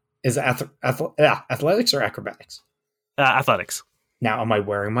 Is it athletics or acrobatics? Athletics. Now, am I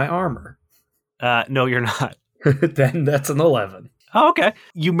wearing my armor? No, you're not. Then that's an 11. Oh, okay.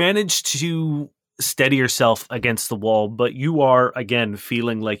 You manage to steady yourself against the wall, but you are again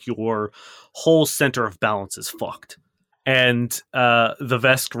feeling like your whole center of balance is fucked. And the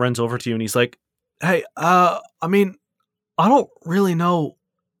Vesk runs over to you and he's like, "Hey, I mean, I don't really know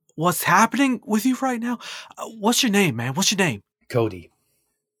what's happening with you right now. What's your name, man? What's your name?" Cody.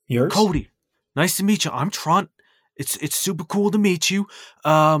 Yours? Cody. Nice to meet you. I'm Trant. It's super cool to meet you.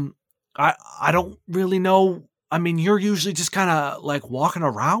 I don't really know. I mean, you're usually just kind of walking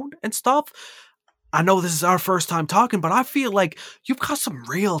around and stuff. I know this is our first time talking, but I feel like you've got some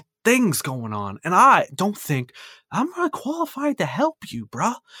real things going on, and I don't think I'm really qualified to help you,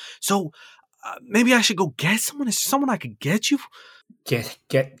 bruh. So maybe I should go get someone. Is there someone I could get you? Get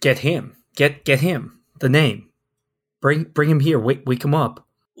him. Get him. The name. Bring him here. Wake him up.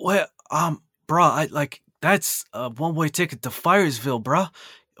 Well, bruh, that's a one-way ticket to Firesville, bruh.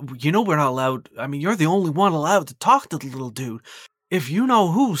 You know we're not allowed. I mean, you're the only one allowed to talk to the little dude. If you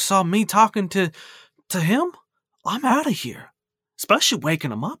know who saw me talking to him, I'm out of here. Especially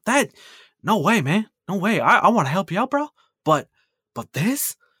waking him up. No way, man. No way. I want to help you out, bro. But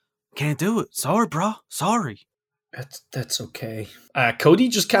this, can't do it. Sorry, bro. Sorry. That's okay. Cody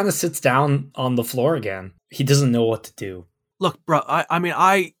just kind of sits down on the floor again. He doesn't know what to do. Look, bro.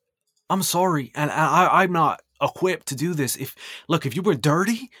 I'm sorry, and I'm not equipped to do this. If you were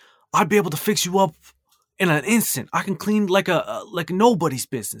dirty, I'd be able to fix you up in an instant. I can clean like nobody's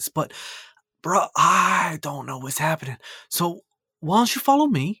business. But, bro, I don't know what's happening. So why don't you follow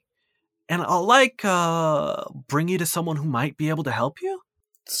me, and I'll bring you to someone who might be able to help you.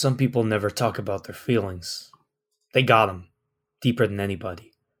 Some people never talk about their feelings. They got them deeper than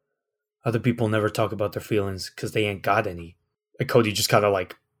anybody. Other people never talk about their feelings because they ain't got any. And Cody just kind of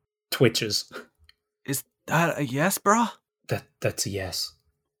like twitches. Is that a yes, bro? That's a yes.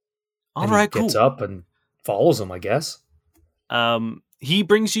 All And right, he gets cool. up and follows him, I guess. He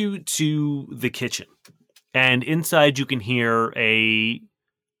brings you to the kitchen, and inside you can hear a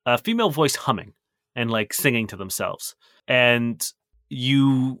female voice humming and like singing to themselves. And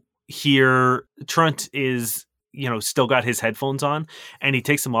you hear Trunt is, still got his headphones on, and he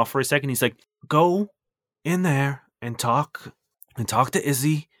takes them off for a second. He's like, "Go in there and talk to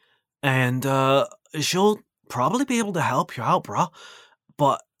Izzy, and she'll probably be able to help you out, bro.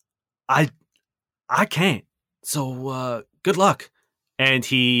 But I can't. So good luck." And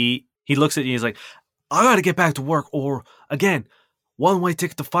he looks at you. He's like, "I got to get back to work, or again, one-way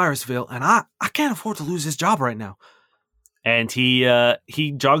ticket to Firesville, and I can't afford to lose this job right now." And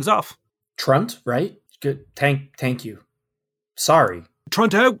he jogs off. Trunt, right? Good. Thank you. Sorry.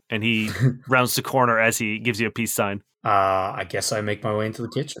 Trunt out! And he rounds the corner as he gives you a peace sign. I guess I make my way into the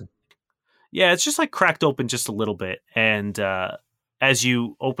kitchen. Yeah, it's just like cracked open just a little bit. And as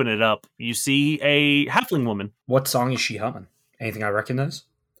you open it up, you see a halfling woman. What song is she humming? Anything I recognize?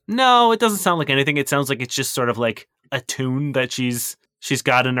 No, it doesn't sound like anything. It sounds like it's just sort of like a tune that she's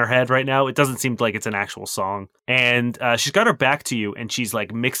got in her head right now. It doesn't seem like it's an actual song. And she's got her back to you, and she's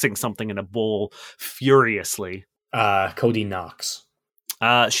like mixing something in a bowl furiously. Cody knocks.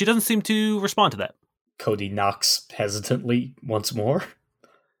 She doesn't seem to respond to that. Cody knocks hesitantly once more.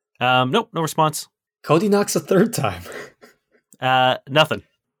 Nope, no response. Cody knocks a third time. Nothing.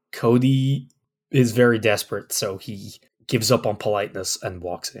 Cody is very desperate, so he gives up on politeness and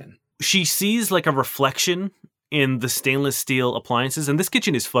walks in. She sees like a reflection in the stainless steel appliances, and this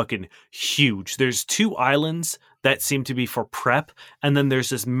kitchen is fucking huge. There's 2 islands that seem to be for prep, and then there's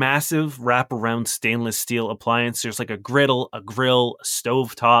this massive wraparound stainless steel appliance. There's like a griddle, a grill, a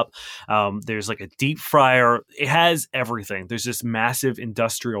stovetop. There's like a deep fryer. It has everything. There's this massive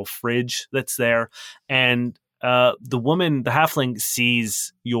industrial fridge that's there, and the woman, the halfling,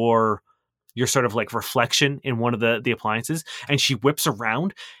 sees your sort of like reflection in one of the appliances, and she whips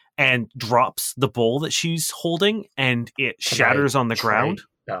around and drops the bowl that she's holding, and it shatters on the ground.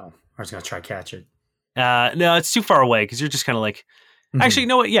 No, I was going to try catch it. No, it's too far away because you're just kind of like, actually, you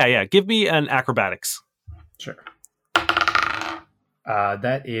know what? Yeah. Give me an acrobatics. Sure.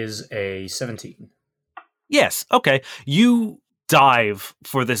 That is a 17. Yes. Okay. You dive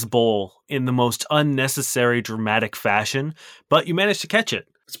for this bowl in the most unnecessary, dramatic fashion, but you manage to catch it.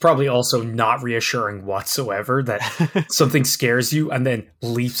 It's probably also not reassuring whatsoever that something scares you and then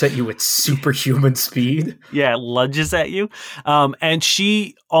leaps at you at superhuman speed. Yeah, it lunges at you. And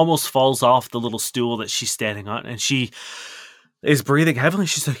she almost falls off the little stool that she's standing on, and she is breathing heavily.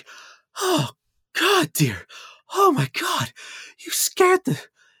 She's like, "Oh, God, dear. Oh, my God. You scared the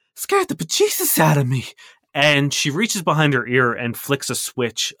bejesus out of me." And she reaches behind her ear and flicks a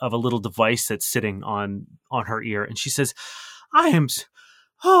switch of a little device that's sitting on her ear. And she says,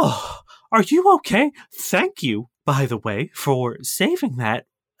 "Oh, are you okay? Thank you, by the way, for saving that.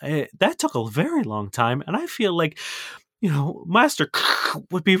 That took a very long time, and I feel like, Master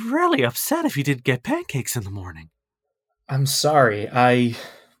would be really upset if he didn't get pancakes in the morning." I'm sorry. I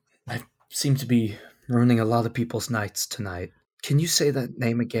seem to be ruining a lot of people's nights tonight. Can you say that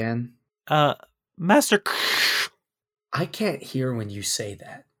name again? Master. I can't hear when you say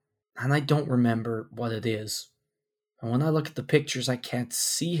that, and I don't remember what it is. And when I look at the pictures, I can't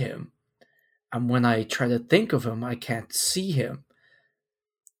see him. And when I try to think of him, I can't see him.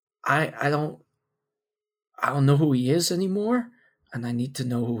 I don't know who he is anymore, and I need to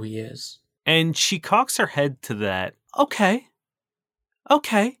know who he is. And she cocks her head to that. Okay.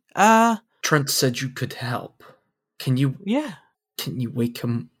 Trent said you could help. Can you wake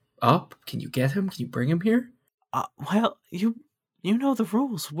him up? Can you get him? Can you bring him here? Well, you know the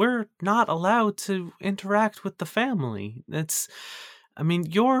rules. We're not allowed to interact with the family. You're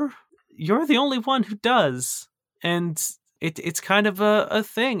the only one who does, and it's kind of a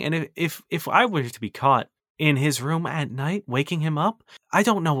thing. And if I were to be caught in his room at night, waking him up, I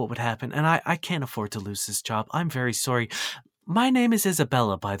don't know what would happen, and I can't afford to lose this job. I'm very sorry. My name is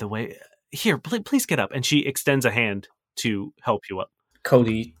Isabella, by the way. Here, please get up. And she extends a hand to help you up.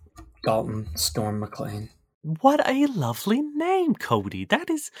 Cody Dalton Storm McLean. What a lovely name, Cody. That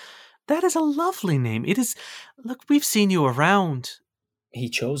is a lovely name. It is. Look, we've seen you around. He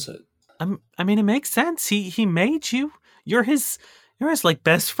chose it. It makes sense. He made you. You're his like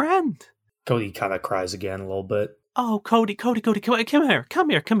best friend. Cody kind of cries again a little bit. Oh, Cody, come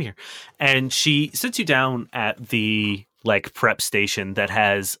here. And she sits you down at the like prep station that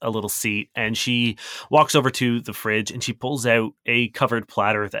has a little seat, and she walks over to the fridge and she pulls out a covered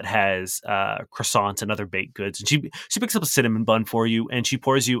platter that has croissants and other baked goods. And she picks up a cinnamon bun for you, and she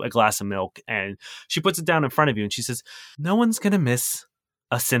pours you a glass of milk, and she puts it down in front of you, and she says, "No one's gonna miss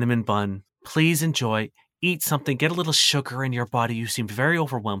a cinnamon bun. Please enjoy. Eat something, get a little sugar in your body. You seem very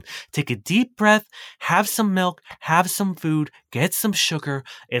overwhelmed. Take a deep breath, have some milk, have some food, get some sugar.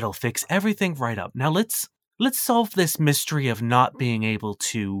 It'll fix everything right up. Now let's solve this mystery of not being able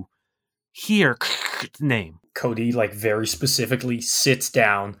to hear name." Cody, like, very specifically sits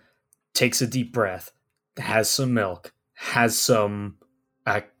down, takes a deep breath, has some milk, has some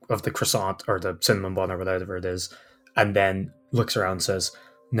of the croissant or the cinnamon bun or whatever it is, and then looks around and says,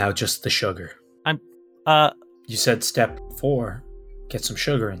 "Now just the sugar." You said step 4, get some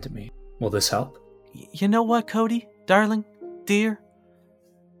sugar into me. Will this help? You know what, Cody, darling, dear?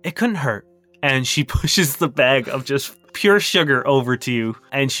 It couldn't hurt. And she pushes the bag of just pure sugar over to you,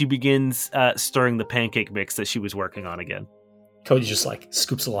 and she begins stirring the pancake mix that she was working on again. Cody just like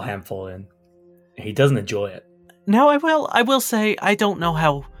scoops a little handful in. He doesn't enjoy it. Now, I will say I don't know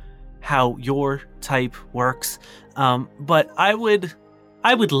how your type works, but I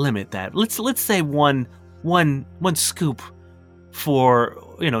would limit that. Let's say one scoop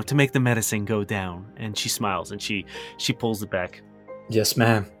for, to make the medicine go down. And she smiles and she pulls it back. Yes,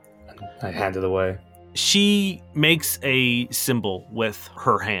 ma'am. I hand it away. She makes a symbol with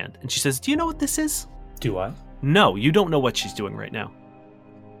her hand and she says, "Do you know what this is?" Do I? No, you don't know what she's doing right now.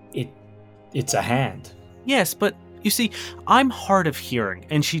 It's a hand. Yes, but you see, I'm hard of hearing.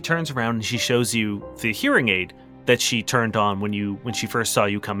 And she turns around and she shows you the hearing aid that she turned on when she first saw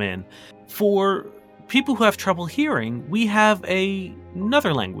you come in. For people who have trouble hearing, we have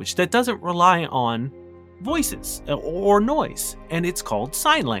another language that doesn't rely on voices or noise, and it's called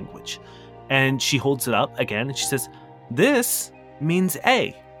sign language. And she holds it up again and she says, "This means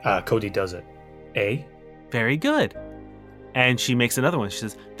A." Cody does it. A? Very good. And she makes another one. She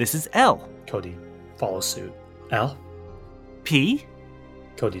says, "This is L." Cody follows suit. L? P.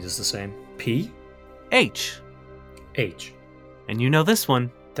 Cody does the same. P? H. H. And you know this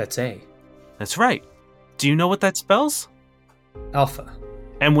one. That's A. That's right. Do you know what that spells? Alpha.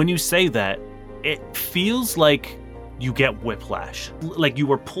 And when you say that, it feels like you get whiplash. Like you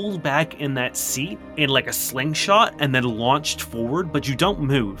were pulled back in that seat in like a slingshot and then launched forward, but you don't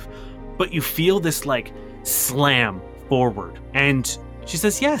move. But you feel this like slam forward. And she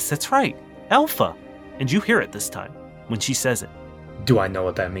says, "Yes, that's right. Alpha." And you hear it this time when she says it. Do I know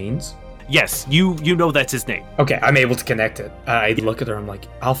what that means? Yes, you know that's his name. Okay, I'm able to connect it. I look at her, I'm like,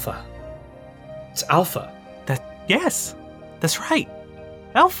 Alpha. It's Alpha. Yes, that's right.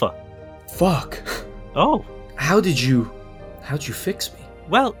 Alpha. Fuck. Oh. How'd you fix me?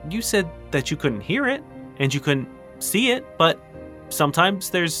 Well, you said that you couldn't hear it and you couldn't see it, but sometimes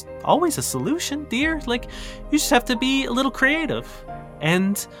there's always a solution, dear. Like, you just have to be a little creative.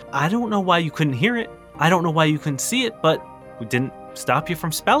 And I don't know why you couldn't hear it. I don't know why you couldn't see it, but we didn't stop you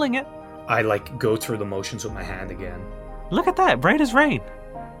from spelling it. I go through the motions with my hand again. Look at that, bright as rain.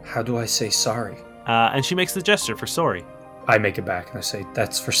 How do I say sorry? And she makes the gesture for sorry. I make it back and I say,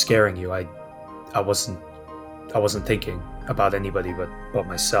 "That's for scaring you. I wasn't thinking about anybody but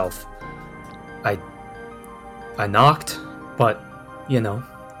myself. I knocked, but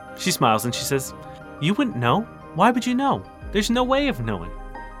She smiles and she says, "You wouldn't know. Why would you know? There's no way of knowing."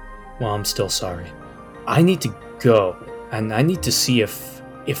 Well, I'm still sorry. I need to go, and I need to see if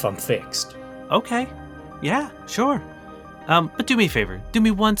I'm fixed. Okay. Yeah, sure. But do me a favor. Do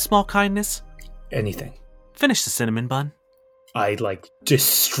me one small kindness. Anything. Finish the cinnamon bun. I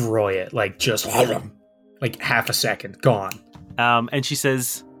destroy it, just half a second, gone. And she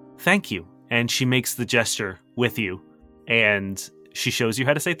says, "Thank you." And she makes the gesture with you. And she shows you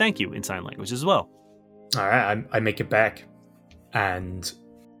how to say thank you in sign language as well. All right, I make it back. And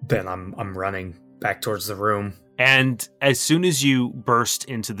then I'm running back towards the room. And as soon as you burst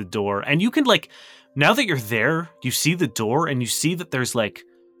into the door, and you can now that you're there, you see the door and you see that there's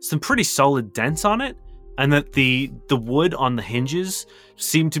some pretty solid dents on it, and that the wood on the hinges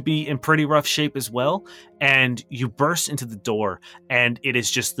seem to be in pretty rough shape as well. And you burst into the door, and it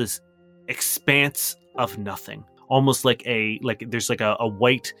is just this expanse of nothing, almost there's a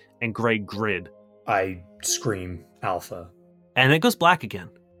white and gray grid. I scream Alpha, and it goes black again,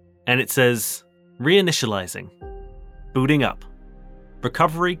 and it says reinitializing, booting up,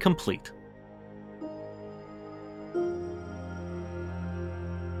 recovery complete.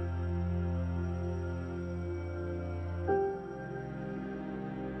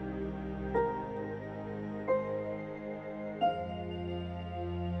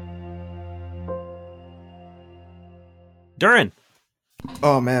 Durin.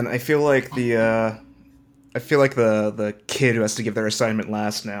 Oh man, I feel like the kid who has to give their assignment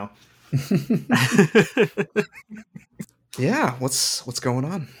last now. Yeah, what's going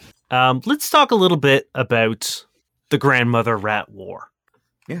on? Let's talk a little bit about the Grandmother Rat War.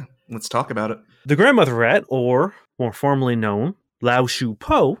 Yeah, let's talk about it. The Grandmother Rat, or more formally known, Lao Shu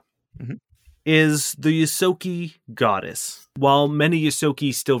Po, Mhm. is the Yosoki goddess. While many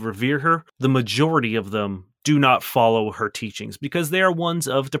Yosoki still revere her, the majority of them do not follow her teachings because they are ones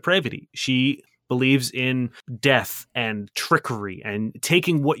of depravity. She believes in death and trickery and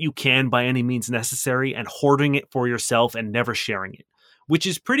taking what you can by any means necessary and hoarding it for yourself and never sharing it, which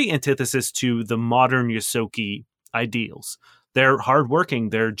is pretty antithesis to the modern Yosoki ideals. They're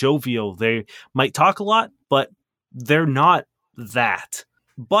hardworking, they're jovial, they might talk a lot, but they're not that.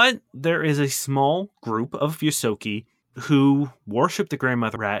 But there is a small group of Yosoki who worship the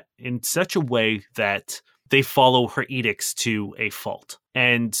Grandmother Rat in such a way that they follow her edicts to a fault.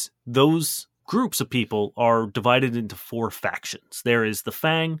 And those groups of people are divided into 4 factions. There is the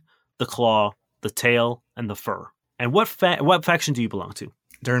Fang, the Claw, the Tail, and the Fur. And what faction do you belong to?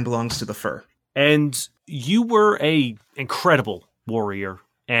 Durin belongs to the fur. And you were a incredible warrior,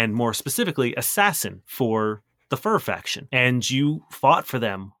 and more specifically, assassin for the Fur faction. And you fought for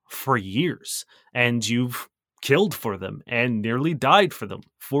them for years, and you've killed for them and nearly died for them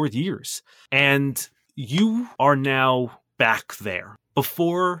for years. And you are now back there.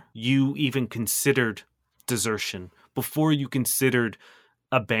 Before you even considered desertion, before you considered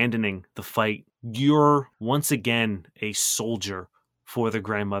abandoning the fight, you're once again a soldier for the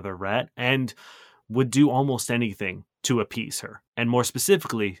Grandmother Rat and would do almost anything to appease her. And more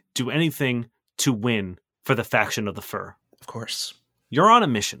specifically, do anything to win for the faction of the Fur. Of course. You're on a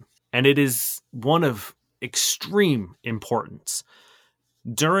mission, and it is one of extreme importance.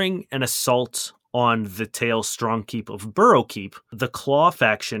 During an assault on the Tail Strong Keep of Burrow Keep, the Claw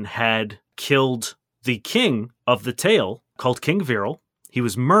faction had killed the king of the Tail, called King Viral. He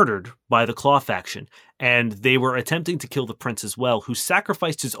was murdered by the Claw faction, and they were attempting to kill the prince as well, who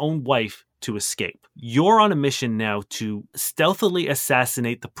sacrificed his own wife to escape. You're on a mission now to stealthily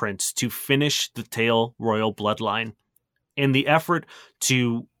assassinate the prince to finish the Tail royal bloodline. In the effort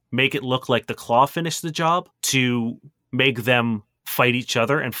to make it look like the Claw finished the job, to make them fight each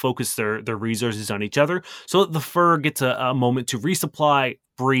other and focus their resources on each other, so that the Fur gets a moment to resupply,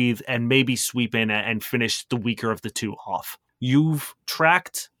 breathe, and maybe sweep in and finish the weaker of the two off. You've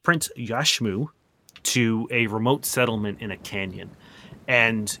tracked Prince Yashmu to a remote settlement in a canyon,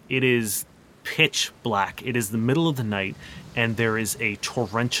 and it is pitch black. It is the middle of the night, and there is a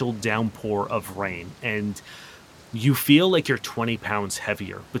torrential downpour of rain, and you feel like you're 20 pounds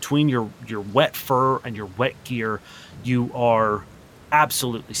heavier. Between your wet fur and your wet gear, you are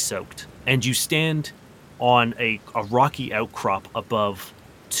absolutely soaked. And you stand on a rocky outcrop above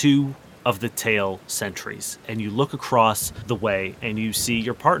 2 of the Tail sentries. And you look across the way and you see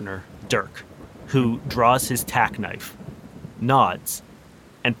your partner, Dirk, who draws his tack knife, nods,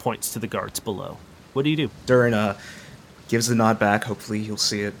 and points to the guards below. What do? Durin gives the nod back. Hopefully you'll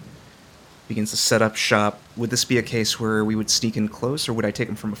see it. Begins to set up shop. Would this be a case where we would sneak in close, or would I take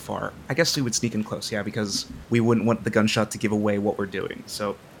him from afar? I guess we would sneak in close, yeah, because we wouldn't want the gunshot to give away what we're doing.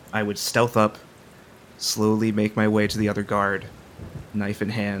 So I would stealth up, slowly make my way to the other guard, knife in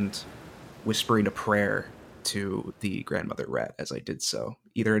hand, whispering a prayer to the Grandmother Rat as I did so,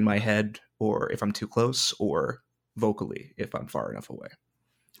 either in my head, or if I'm too close, or vocally if I'm far enough away.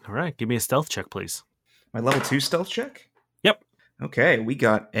 All right, give me a stealth check, please. My level 2 stealth check? Yep. Okay, we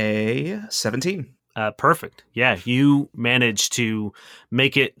got a 17. Perfect. Yeah, you managed to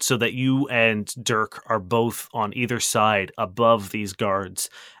make it so that you and Dirk are both on either side above these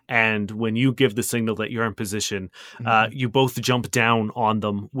guards. And when you give the signal that you're in position, you both jump down on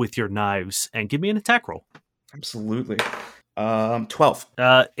them with your knives. And give me an attack roll. Absolutely. 12.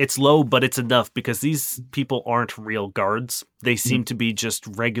 It's low, but it's enough because these people aren't real guards. They seem to be just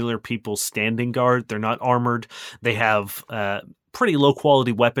regular people standing guard. They're not armored. They have pretty low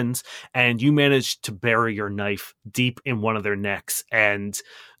quality weapons, and you manage to bury your knife deep in one of their necks, and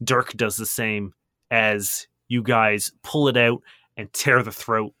Dirk does the same as you guys pull it out and tear the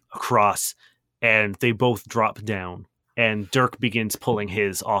throat across, and they both drop down, and Dirk begins pulling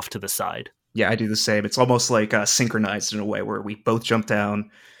his off to the side. Yeah, I do the same. It's almost like synchronized in a way where we both jump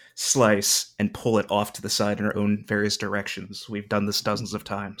down, slice, and pull it off to the side in our own various directions. We've done this dozens of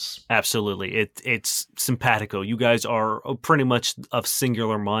times. Absolutely. It's simpatico. You guys are pretty much of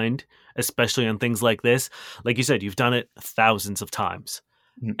singular mind, especially on things like this. Like you said, you've done it thousands of times.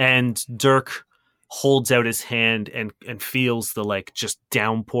 Mm-hmm. And Dirk holds out his hand and feels the just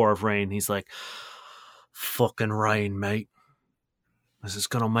downpour of rain. He's like, fucking rain, mate. This is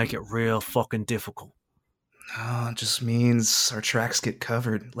gonna make it real fucking difficult. Oh, it just means our tracks get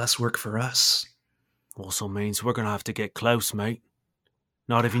covered. Less work for us. Also means we're gonna have to get close, mate.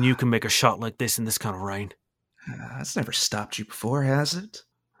 Not even you can make a shot like this in this kind of rain. That's never stopped you before, has it?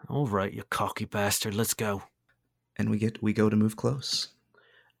 All right, you cocky bastard. Let's go. And we go to move close.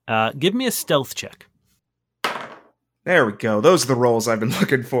 Give me a stealth check. There we go. Those are the rolls I've been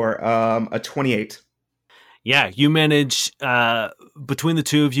looking for. A 28. Yeah, you manage between the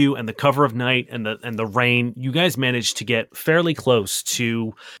two of you and the cover of night and the rain. You guys managed to get fairly close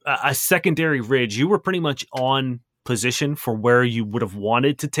to a secondary ridge. You were pretty much on position for where you would have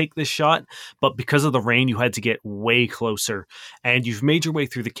wanted to take this shot, but because of the rain, you had to get way closer. And you've made your way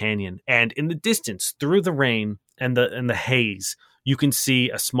through the canyon. And in the distance, through the rain and the haze, you can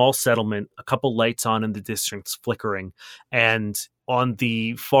see a small settlement, a couple lights on in the distance flickering, and on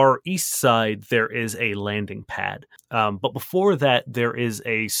the far east side, there is a landing pad. But before that, there is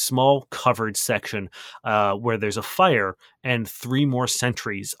a small covered section where there's a fire and 3 more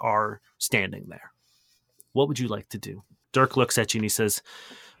sentries are standing there. What would you like to do? Dirk looks at you and he says,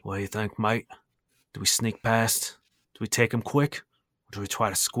 "What do you think, mate? Do we sneak past? Do we take him quick? Or do we try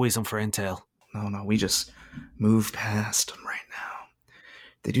to squeeze him for intel?" No, we just move past them right now.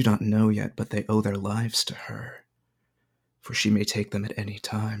 They do not know yet, but they owe their lives to her. For she may take them at any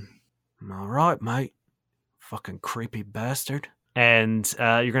time. All right, mate. Fucking creepy bastard. And you're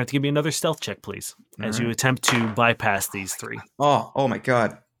going to have to give me another stealth check, please, as you attempt to bypass these 3. Oh my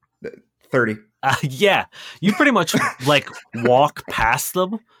god. 30. Yeah, you pretty much walk past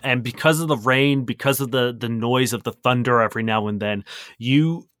them, and because of the rain, because of the noise of the thunder every now and then,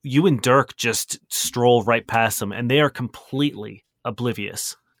 you and Dirk just stroll right past them, and they are completely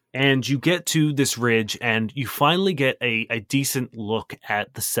oblivious. And you get to this ridge, and you finally get a decent look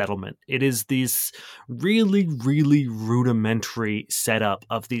at the settlement. It is this really, really rudimentary setup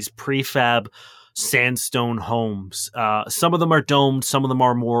of these prefab sandstone homes. Some of them are domed, some of them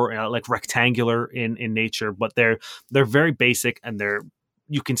are more rectangular in nature, but they're very basic, and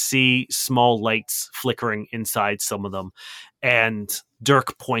you can see small lights flickering inside some of them. And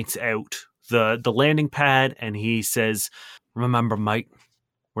Dirk points out the landing pad, and he says, "Remember, mate,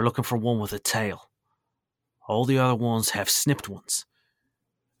 we're looking for one with a tail. All the other ones have snipped ones.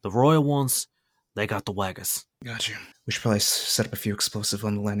 The royal ones, they got the waggers." Gotcha. We should probably set up a few explosives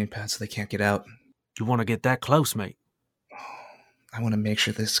on the landing pad so they can't get out. You want to get that close, mate? I want to make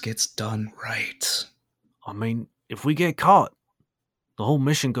sure this gets done right. I mean, if we get caught, the whole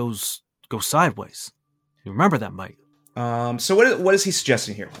mission goes sideways. You remember that, mate? So what is he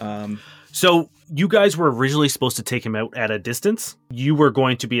suggesting here? So you guys were originally supposed to take him out at a distance. You were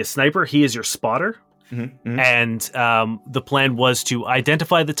going to be a sniper. He is your spotter. Mm-hmm. And the plan was to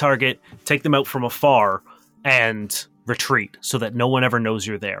identify the target, take them out from afar, and retreat so that no one ever knows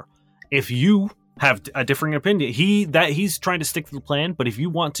you're there. If you have a differing opinion, he's trying to stick to the plan, but if you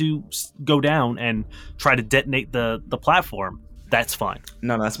want to go down and try to detonate the platform, that's fine.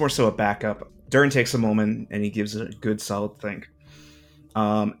 No, that's more so a backup. Durin takes a moment and he gives it a good solid think.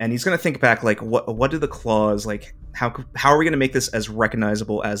 And he's going to think back, what do the claws, how are we going to make this as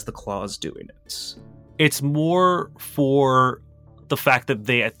recognizable as the claws doing it? It's more for the fact that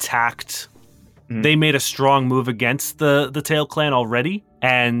they attacked. Mm-hmm. They made a strong move against the Tail Clan already,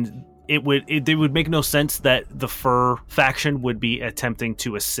 and it would make no sense that the Fur faction would be attempting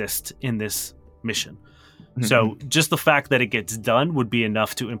to assist in this mission. Mm-hmm. So just the fact that it gets done would be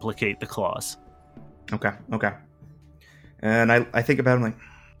enough to implicate the claws. Okay. And I think about it,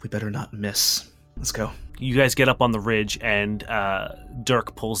 we better not miss. Let's go. You guys get up on the ridge, and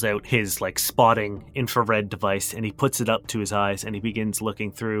Dirk pulls out his spotting infrared device, and he puts it up to his eyes, and he begins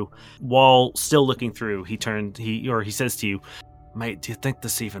looking through. While still looking through, he says to you, "Mate, do you think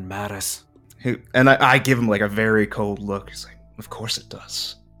this even matters?" And I give him a very cold look. He's like, "Of course it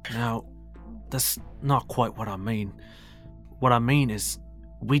does." Now, that's not quite what I mean. What I mean is,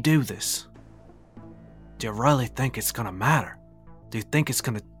 we do this. Do you really think it's gonna matter? Do you think it's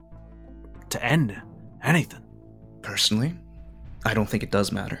gonna to end anything? Personally, I don't think it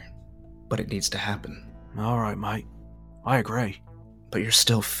does matter, but it needs to happen. All right, mate. I agree. But you're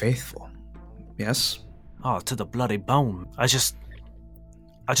still faithful, yes? Oh, to the bloody bone. I just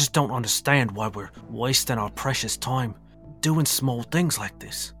don't understand why we're wasting our precious time doing small things like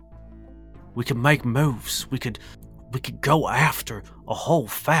this. We could make moves. We could go after a whole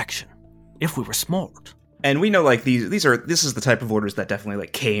faction if we were smart. And we know this is the type of orders that definitely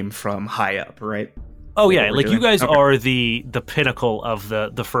came from high up, right? Oh yeah, you guys are the pinnacle of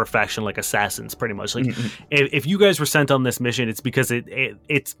the Fur faction, assassins, pretty much. If you guys were sent on this mission, it's because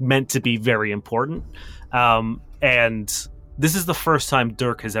it's meant to be very important. And this is the first time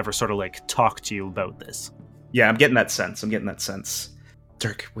Dirk has ever sort of like talked to you about this. Yeah, I'm getting that sense.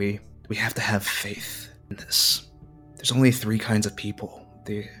 Dirk, we have to have faith in this. There's only 3 kinds of people.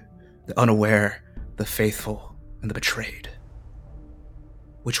 The unaware, the faithful, and the betrayed.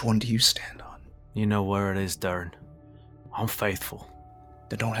 Which one do you stand on? You know where it is, Darn. I'm faithful.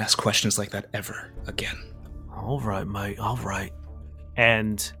 Then don't ask questions like that ever again. All right, mate, all right.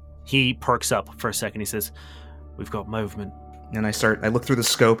 And he perks up for a second. He says, we've got movement. And I look through the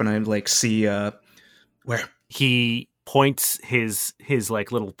scope and I like see, where? He points his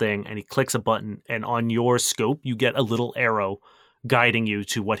like little thing and he clicks a button, and on your scope you get a little arrow guiding you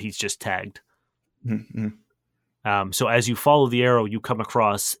to what he's just tagged. Mm-hmm. So as you follow the arrow, you come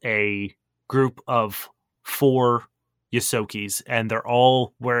across a group of 4 Yosokis, and they're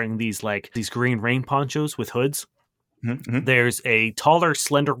all wearing these green rain ponchos with hoods. Mm-hmm. There's a taller,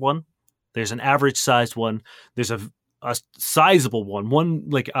 slender one. There's an average-sized one. There's a sizable one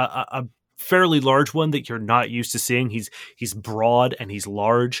like a fairly large one that you're not used to seeing. He's broad and he's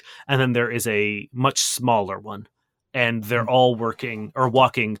large, and then there is a much smaller one, and they're all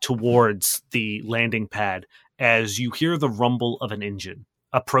walking towards the landing pad as you hear the rumble of an engine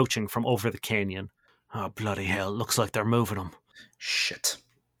approaching from over the canyon. Oh, bloody hell, it looks like they're moving them. Shit.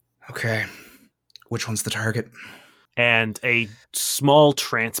 Okay. Which one's the target? And a small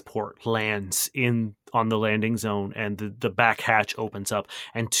transport lands on the landing zone, and the back hatch opens up,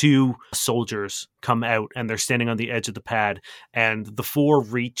 and 2 soldiers come out, and they're standing on the edge of the pad, and the 4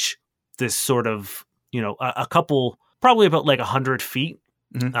 reach this sort of, a couple, probably about like 100 feet,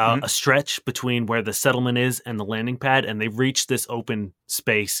 a stretch between where the settlement is and the landing pad, and they reach this open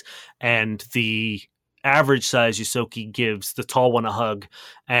space, and the average size Yosoki gives the tall one a hug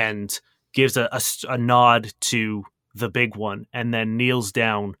and gives a nod to the big one, and then kneels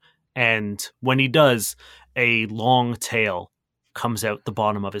down, and when he does, a long tail comes out the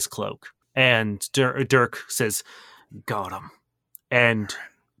bottom of his cloak, and Dirk says, got him. And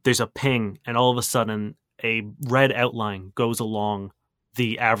there's a ping, and all of a sudden a red outline goes along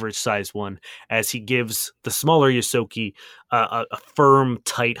the average size one as he gives the smaller Yosoki a firm,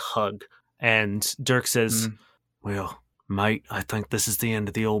 tight hug. And Dirk says, well, mate, I think this is the end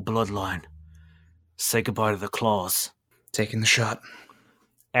of the old bloodline. Say goodbye to the claws. Taking the shot.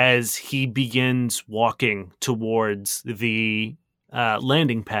 As he begins walking towards the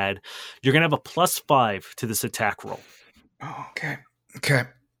landing pad, you're going to have a +5 to this attack roll. Oh, okay.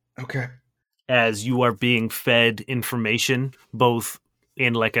 As you are being fed information, both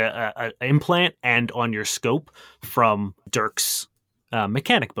in like a implant and on your scope from Dirk's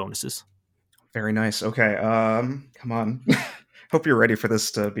mechanic bonuses. Very nice. Okay, come on. Hope you're ready for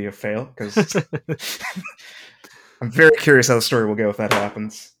this to be a fail, because I'm very curious how the story will go if that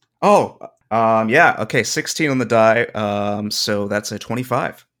happens. Oh, yeah, okay, 16 on the die, so that's a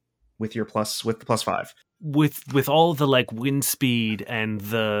 25 with the +5. With all the like wind speed and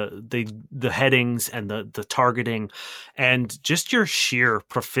the headings and the targeting and just your sheer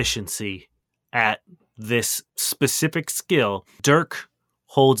proficiency at this specific skill, Dirk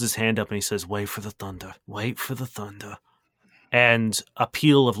holds his hand up and he says, wait for the thunder. And a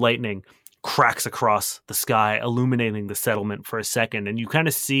peal of lightning cracks across the sky, illuminating the settlement for a second, and you kind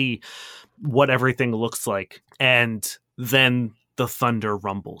of see what everything looks like. And then the thunder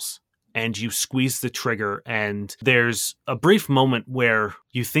rumbles, and you squeeze the trigger, and there's a brief moment where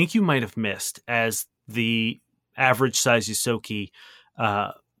you think you might have missed as the average size Yosoki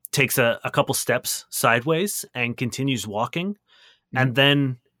takes a couple steps sideways and continues walking. And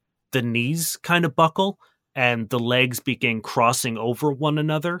then the knees kind of buckle and the legs begin crossing over one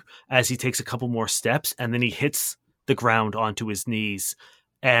another as he takes a couple more steps, and then he hits the ground onto his knees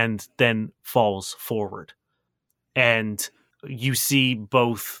and then falls forward. And you see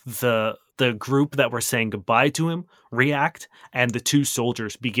both the group that were saying goodbye to him react, and the 2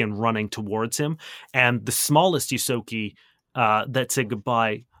 soldiers begin running towards him, and the smallest Yosoki that said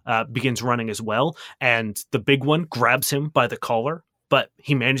goodbye begins running as well, and the big one grabs him by the collar, but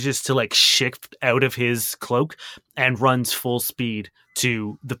he manages to like shift out of his cloak and runs full speed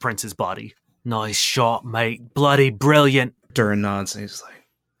to the prince's body. Nice shot, mate. Bloody brilliant. Durin nods and he's like,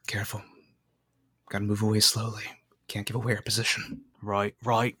 careful. Gotta move away slowly. Can't give away our position. Right.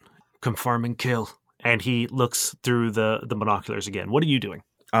 Confirm and kill. And he looks through the binoculars again. What are you doing?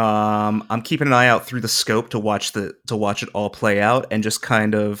 I'm keeping an eye out through the scope to watch it all play out, and just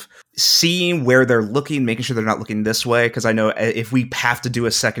kind of seeing where they're looking, making sure they're not looking this way, because I know if we have to do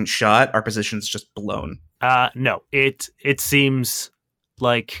a second shot, our position's just blown. No, it seems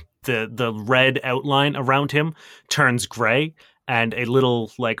like the red outline around him turns gray, and a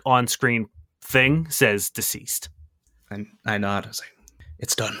little like on-screen thing says deceased. And I nod. I was like,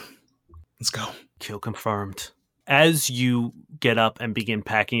 it's done. Let's go. Kill confirmed. As you get up and begin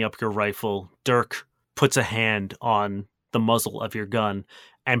packing up your rifle, Dirk puts a hand on the muzzle of your gun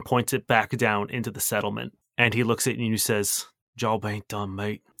and points it back down into the settlement. And he looks at you and he says, "Job ain't done,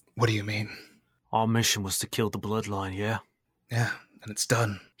 mate. What do you mean? Our mission was to kill the bloodline, yeah?" Yeah, and it's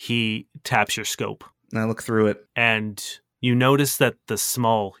done. He taps your scope. And I look through it. And you notice that the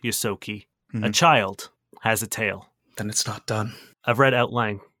small Yosoki, a child, has a tail. Then it's not done. A red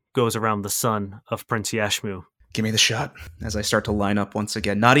outline goes around the son of Prince Yashmu. Give me the shot. As I start to line up once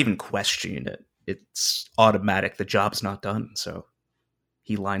again, not even questioning it. It's automatic. The job's not done. So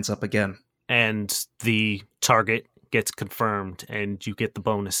he lines up again. And the target gets confirmed, and you get the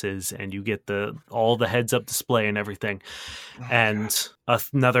bonuses, and you get all the heads-up display and everything. And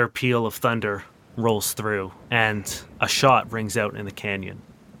another peal of thunder rolls through, and a shot rings out in the canyon.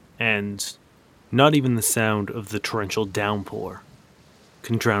 And not even the sound of the torrential downpour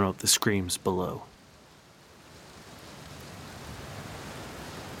can drown out the screams below.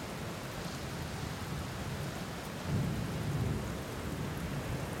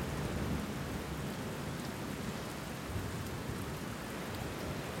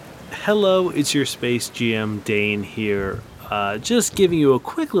 Hello, it's your Space GM Dane here. Just giving you a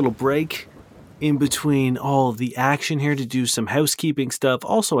quick little break in between all of the action here to do some housekeeping stuff.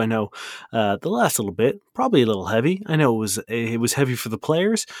 Also, I know the last little bit, probably a little heavy. I know it was heavy for the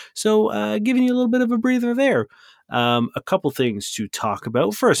players, so giving you a little bit of a breather there. A couple things to talk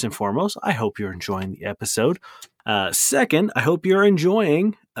about. First and foremost, I hope you're enjoying the episode. Second, I hope you're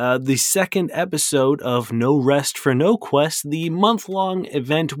enjoying the second episode of No Rest for No Quest, the month-long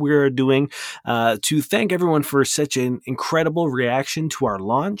event we're doing to thank everyone for such an incredible reaction to our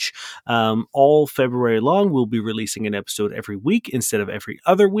launch. All February long, we'll be releasing an episode every week instead of every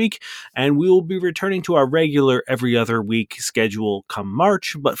other week, and we will be returning to our regular every other week schedule come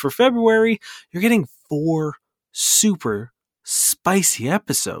March. But for February, you're getting 4 super spicy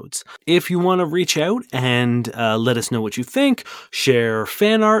episodes. If you want to reach out and let us know what you think, share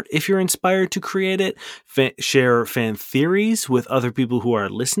fan art if you're inspired to create it, share fan theories with other people who are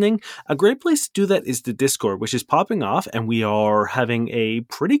listening, a great place to do that is the Discord, which is popping off, and we are having a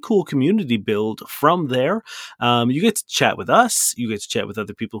pretty cool community build from there. You get to chat with us, you get to chat with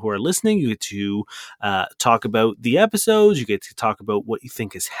other people who are listening, you get to talk about the episodes, you get to talk about what you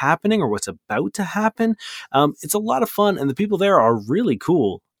think is happening or what's about to happen. It's a lot of fun, and the people there are really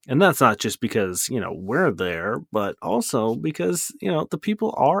cool. And that's not just because, we're there, but also because, the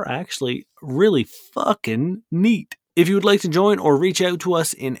people are actually really fucking neat. If you would like to join or reach out to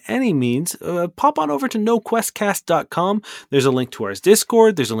us in any means, pop on over to noquestcast.com. There's a link to our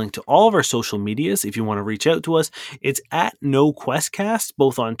Discord. There's a link to all of our social medias. If you want to reach out to us, it's at noquestcast,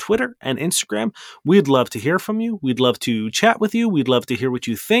 both on Twitter and Instagram. We'd love to hear from you. We'd love to chat with you. We'd love to hear what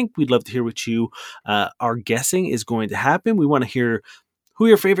you think. We'd love to hear what you are guessing is going to happen. We want to hear who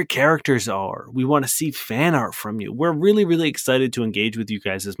your favorite characters are. We want to see fan art from you. We're really, really excited to engage with you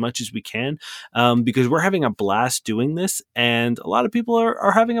guys as much as we can because we're having a blast doing this, and a lot of people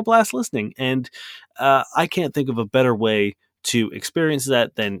are having a blast listening. And I can't think of a better way to experience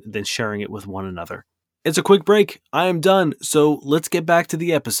that than sharing it with one another. It's a quick break. I am done. So let's get back to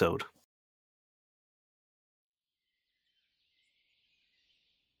the episode.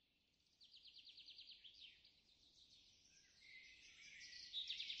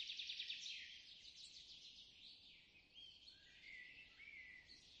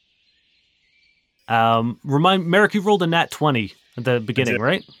 Merrick, you rolled a nat 20 at the beginning,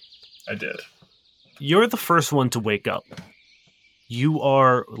 right? I did. You're the first one to wake up. You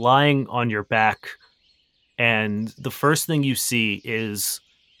are lying on your back, and the first thing you see is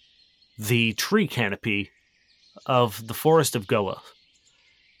the tree canopy of the Forest of Goa.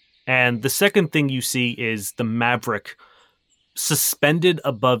 And the second thing you see is the Maverick suspended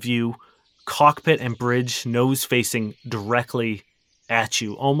above you, cockpit and bridge, nose facing directly at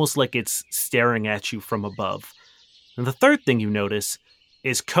you, almost like it's staring at you from above. And the third thing you notice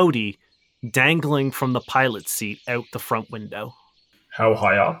is Cody dangling from the pilot's seat out the front window. How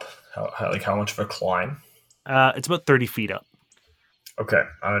high up? How much of a climb? It's about 30 feet up. Okay,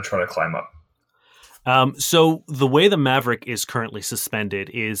 I'm gonna try to climb up. So the way the Maverick is currently suspended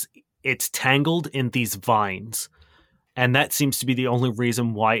is it's tangled in these vines, and that seems to be the only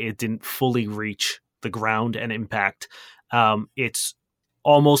reason why it didn't fully reach the ground and impact. It's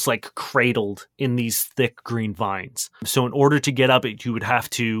almost like cradled in these thick green vines. So in order to get up it, you would have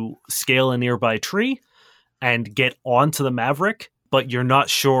to scale a nearby tree and get onto the Maverick, but you're not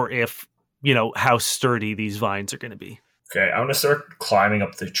sure if, how sturdy these vines are going to be. Okay, I'm going to start climbing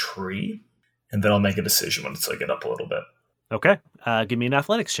up the tree, and then I'll make a decision once I get up a little bit. Okay. Give me an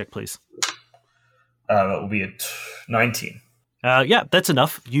athletics check, please. That will be at 19. Yeah, that's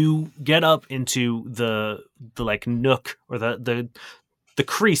enough. You get up into the like nook or the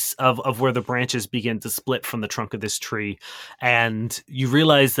crease of where the branches begin to split from the trunk of this tree, and you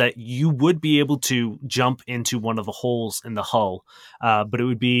realize that you would be able to jump into one of the holes in the hull, but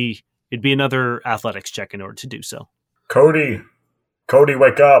it'd be another athletics check in order to do so. Cody,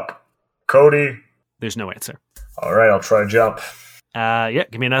 wake up. Cody. There's no answer. All right, I'll try to jump. Yeah,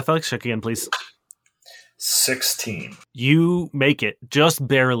 give me an athletics check again, please. 16. You make it just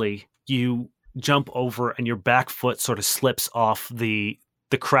barely. You jump over, and your back foot sort of slips off the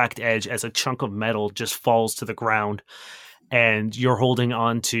cracked edge as a chunk of metal just falls to the ground, and you're holding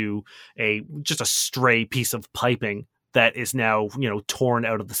on to just a stray piece of piping that is now, torn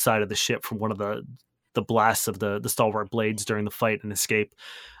out of the side of the ship from one of the blasts of the stalwart blades during the fight and escape.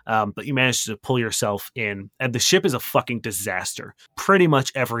 But you managed to pull yourself in, and the ship is a fucking disaster. Pretty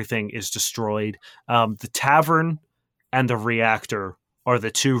much everything is destroyed. The tavern and the reactor are the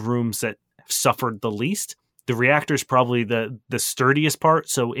two rooms that have suffered the least. The reactor is probably the sturdiest part,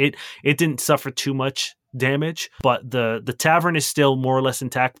 so it didn't suffer too much damage. But the tavern is still more or less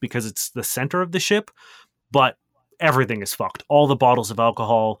intact because it's the center of the ship. But everything is fucked. All the bottles of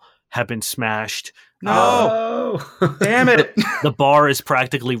alcohol have been smashed. No! Damn it! The bar is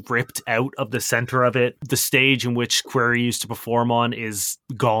practically ripped out of the center of it. The stage in which Query used to perform on is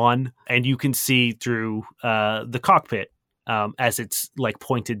gone, and you can see through the cockpit as it's like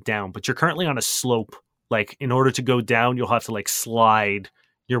pointed down. But you're currently on a slope. Like, in order to go down, you'll have to like slide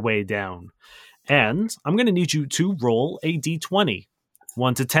your way down. And I'm going to need you to roll a d20.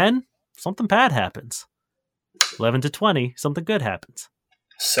 1 to 10, something bad happens. 11 to 20, something good happens.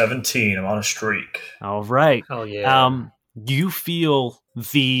 17, I'm on a streak. All right. Oh, yeah. You feel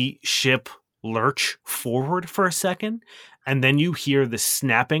the ship lurch forward for a second, and then you hear the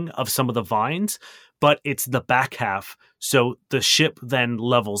snapping of some of the vines, but it's the back half, so the ship then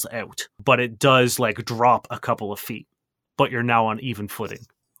levels out. But it does like drop a couple of feet, but you're now on even footing.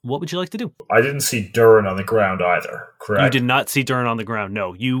 What would you like to do? I didn't see Durin on the ground either, correct? You did not see Durin on the ground,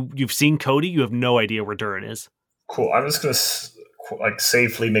 no. You've seen Cody, you have no idea where Durin is. Cool, I'm just going to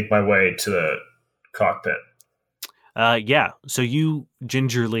safely make my way to the cockpit. Yeah, so you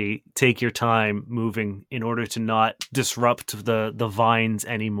gingerly take your time moving in order to not disrupt the vines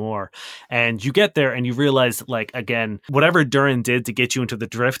anymore. And you get there and you realize, like, again, whatever Durin did to get you into the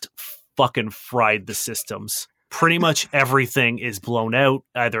drift fucking fried the systems. Pretty much everything is blown out,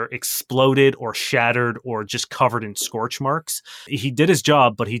 either exploded or shattered or just covered in scorch marks. He did his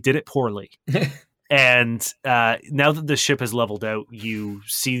job, but he did it poorly. And now that the ship has leveled out, you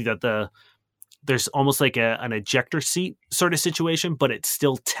see that there's almost like an ejector seat sort of situation, but it's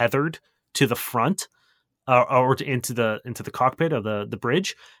still tethered to the front or into the cockpit of the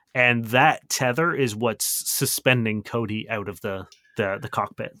bridge, and that tether is what's suspending Cody out of the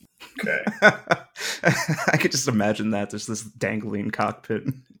cockpit. Okay. I could just imagine that. There's this dangling cockpit.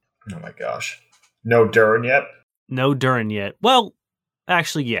 Oh my gosh. No Durin yet? No Durin yet. Well,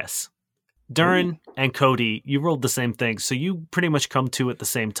 actually, yes. Durin and Cody, you rolled the same thing, so you pretty much come to at the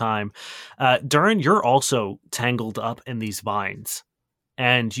same time. Durin, you're also tangled up in these vines,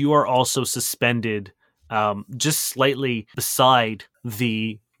 and you are also suspended just slightly beside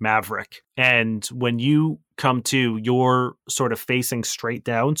the Maverick. And when you come to, you're sort of facing straight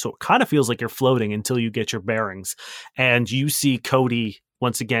down, so it kind of feels like you're floating until you get your bearings. And you see Cody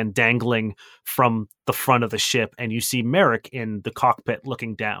once again dangling from the front of the ship, and you see Merrick in the cockpit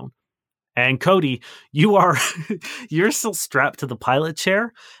looking down. And Cody, you're still strapped to the pilot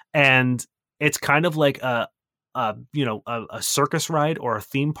chair, and it's kind of like a circus ride or a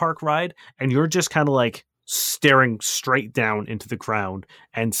theme park ride, and you're just kind of like staring straight down into the ground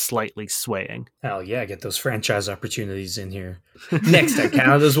and slightly swaying. Hell yeah, get those franchise opportunities in here. Next at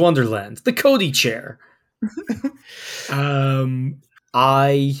Canada's Wonderland, the Cody chair.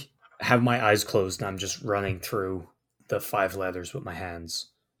 I have my eyes closed and I'm just running through the 5 letters with my hands.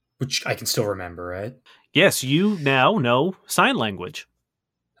 Which I can still remember, right? Yes, you now know sign language.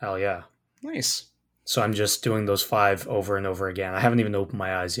 Hell yeah. Nice. So I'm just doing those 5 over and over again. I haven't even opened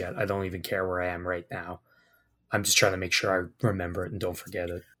my eyes yet. I don't even care where I am right now. I'm just trying to make sure I remember it and don't forget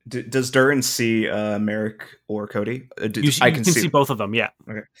it. Does Durin see Merrick or Cody? I can see both of them, yeah.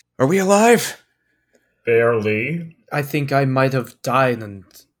 Okay. Are we alive? Barely. I think I might have died and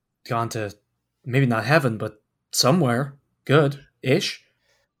gone to, maybe not heaven, but somewhere good-ish.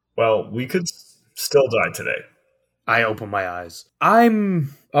 Well, we could still die today. I open my eyes.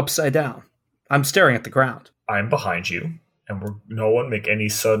 I'm upside down. I'm staring at the ground. I'm behind you, And no one make any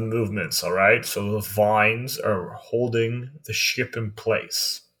sudden movements, all right? So the vines are holding the ship in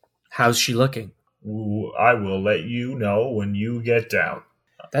place. How's she looking? Ooh, I will let you know when you get down.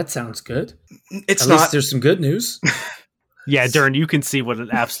 That sounds good. It's At not. least there's some good news. Yeah, Durin, you can see what an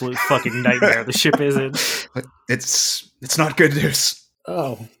absolute fucking nightmare the ship is in. It's not good news.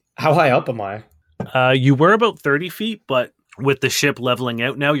 Oh, how high up am I? You were about 30 feet, but with the ship leveling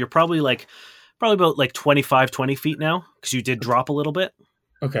out now, you're probably about like 25, 20 feet now, because you did drop a little bit.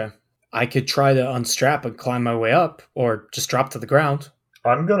 Okay. I could try to unstrap and climb my way up, or just drop to the ground.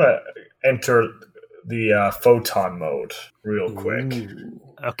 I'm going to enter the photon mode real quick. Ooh.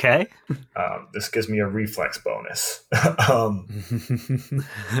 Okay. This gives me a reflex bonus.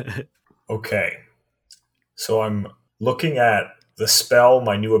 Okay. So I'm looking at the spell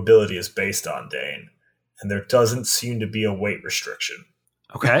my new ability is based on, Dane, and there doesn't seem to be a weight restriction.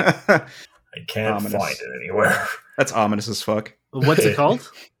 Okay. I can't Ominous. find it anywhere. That's ominous as fuck. What's it called?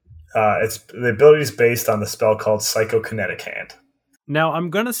 It's the ability is based on the spell called Psychokinetic Hand. Now, I'm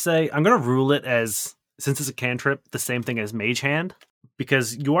going to rule it as, since it's a cantrip, the same thing as Mage Hand,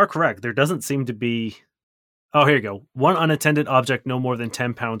 because you are correct. There doesn't seem to be... Oh, here you go. One unattended object no more than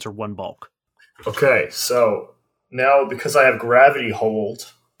 10 pounds or one bulk. Okay, so now because I have gravity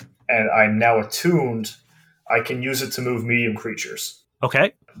hold and I'm now attuned, I can use it to move medium creatures.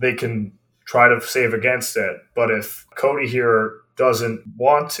 Okay. They can try to save against it, but if Cody here doesn't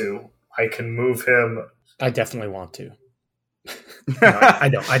want to, I can move him. I definitely want to. No, I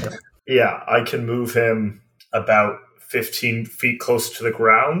don't. Yeah, I can move him about 15 feet closer to the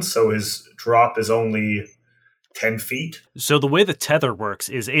ground, so his drop is only 10 feet. So the way the tether works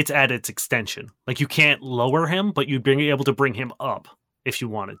is it's at its extension. Like, you can't lower him, but you'd be able to bring him up if you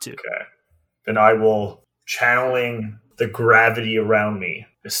wanted to. Okay. Then I will, channeling the gravity around me.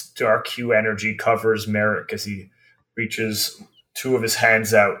 This dark hue energy covers Merrick as he reaches two of his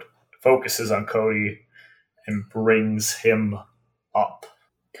hands out, focuses on Cody, and brings him up.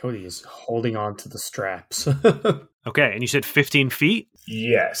 Cody is holding on to the straps. Okay, and you said 15 feet?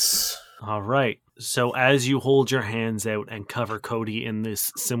 Yes. All right. So as you hold your hands out and cover Cody in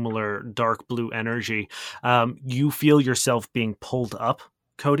this similar dark blue energy, you feel yourself being pulled up,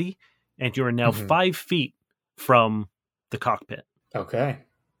 Cody, and you are now 5 feet from the cockpit. Okay.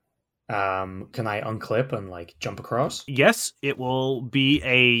 Can I unclip and like jump across? Yes, it will be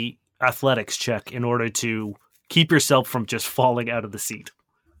a athletics check in order to keep yourself from just falling out of the seat.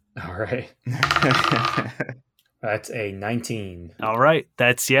 All right. That's a 19. All right.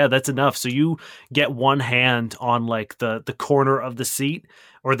 That's enough. So you get one hand on like the corner of the seat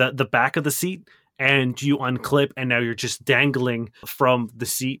or the back of the seat, and you unclip, and now you're just dangling from the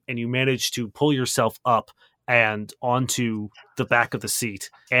seat, and you manage to pull yourself up and onto the back of the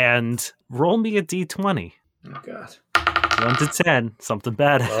seat. And roll me a d20. Oh, God. 1 to 10. Something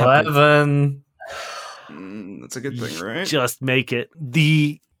bad happened. 11. That's a good thing, right? Just make it.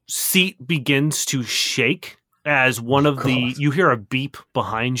 The seat begins to shake as one of the... You hear a beep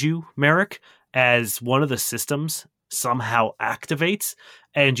behind you, Merrick, as one of the systems somehow activates,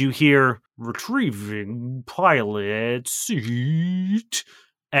 and you hear retrieving pilot seat,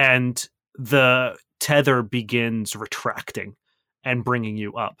 and the tether begins retracting and bringing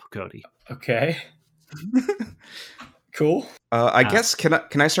you up, Cody. Okay. Cool. I guess can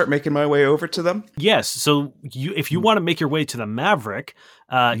I start making my way over to them? Yes. So if you want to make your way to the Maverick,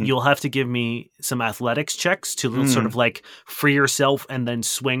 you'll have to give me some athletics checks to sort of like free yourself and then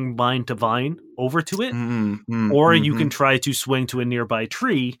swing vine to vine over to it. Or you can try to swing to a nearby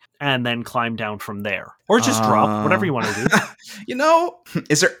tree and then climb down from there. Or just drop, whatever you want to do. You know,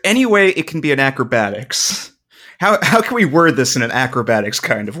 is there any way it can be an acrobatics? How can we word this in an acrobatics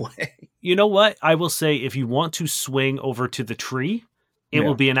kind of way? You know what? I will say if you want to swing over to the tree, it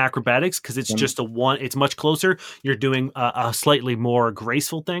will be an acrobatics because it's just it's much closer. You're doing a slightly more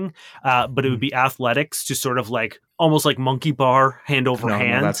graceful thing, but it would be athletics to sort of like almost like monkey bar, hand over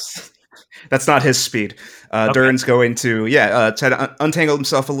hand. No, that's not his speed. Durin's going to try to untangle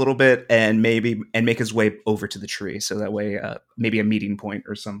himself a little bit and make his way over to the tree. So that way, maybe a meeting point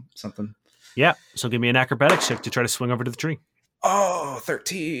or something. Yeah. So give me an acrobatics check to try to swing over to the tree. Oh,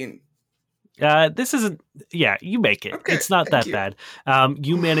 13. This isn't... Yeah, you make it. Okay, it's not that bad.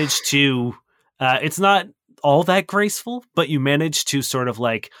 You manage to... it's not all that graceful, but you manage to sort of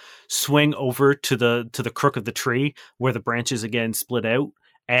like swing over to the crook of the tree where the branches again split out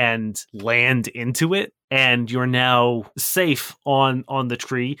and land into it. And you're now safe on the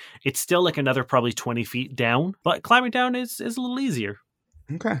tree. It's still like another probably 20 feet down, but climbing down is a little easier.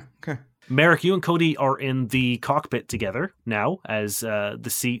 Okay. Merrick, you and Cody are in the cockpit together now as the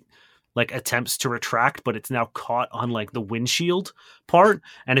seat like attempts to retract, but it's now caught on like the windshield part,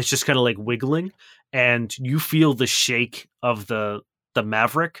 and it's just kind of like wiggling, and you feel the shake of the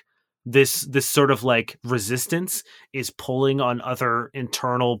Maverick. This sort of like resistance is pulling on other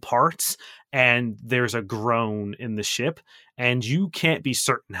internal parts, and there's a groan in the ship, and you can't be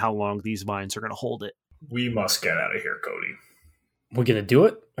certain how long these mines are going to hold it. We must get out of here, Cody. We're going to do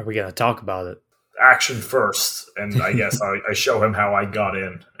it? Or are we going to talk about it? Action first, and I guess I show him how I got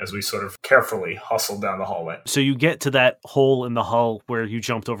in as we sort of carefully hustle down the hallway. So you get to that hole in the hull where you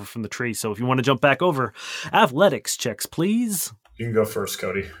jumped over from the tree. So if you want to jump back over, athletics checks, please. You can go first,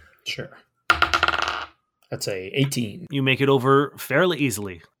 Cody. Sure. That's a 18. You make it over fairly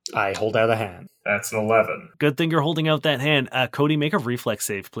easily. I hold out a hand. That's an 11. Good thing you're holding out that hand. Cody, make a reflex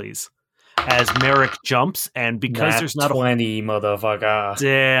save, please. As Merrick jumps, and because there's not 20, motherfucker.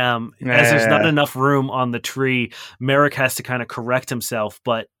 Damn. As there's not enough room on the tree, Merrick has to kind of correct himself,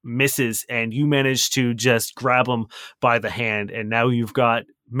 but misses, and you manage to just grab him by the hand, and now you've got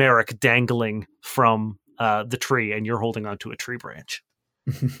Merrick dangling from the tree, and you're holding onto a tree branch.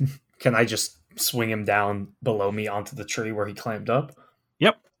 Can I just swing him down below me onto the tree where he climbed up?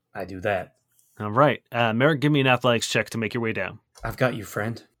 Yep. I do that. All right. Merrick, give me an athletics check to make your way down. I've got you,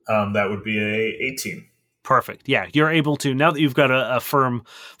 friend. That would be a 18. Perfect. Yeah, you're able to, now that you've got a firm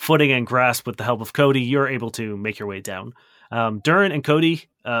footing and grasp with the help of Cody, you're able to make your way down. Durin and Cody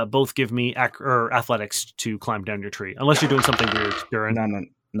both give me athletics to climb down your tree, unless you're doing something weird, Durin.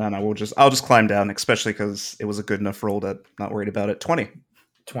 No. I'll just climb down, especially because it was a good enough roll that I'm not worried about it. 20.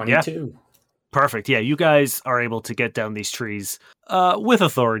 22. Yeah. Perfect. Yeah, you guys are able to get down these trees with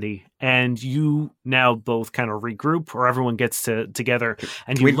authority, and you now both kind of regroup, or everyone gets together,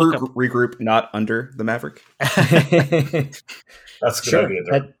 and you regroup not under the Maverick. That's a good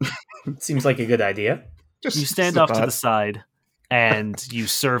idea. That seems like a good idea. You stand off to the side, and you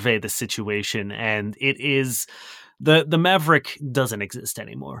survey the situation, and it is the Maverick doesn't exist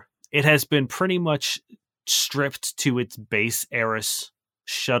anymore. It has been pretty much stripped to its base Eris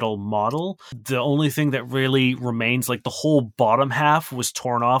shuttle model. The only thing that really remains, like the whole bottom half was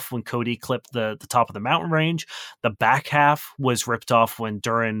torn off when Cody clipped the top of the mountain range. The back half was ripped off when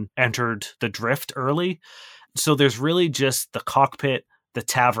Durin entered the drift early. So there's really just the cockpit, the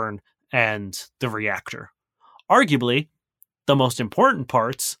tavern, and the reactor. Arguably the most important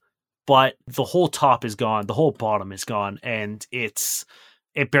parts, but the whole top is gone, the whole bottom is gone, and it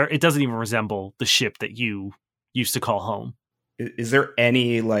doesn't even resemble the ship that you used to call home. Is there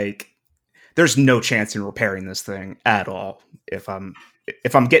any, there's no chance in repairing this thing at all. If I'm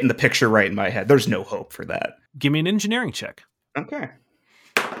getting the picture right in my head, there's no hope for that. Give me an engineering check. Okay.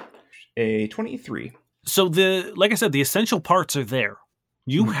 A 23. So like I said, the essential parts are there.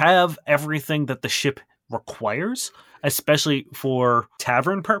 You have everything that the ship requires, especially for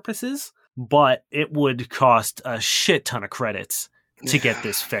tavern purposes, but it would cost a shit ton of credits to get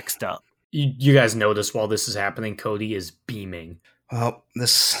this fixed up. You guys notice while this is happening, Cody is beaming. Well,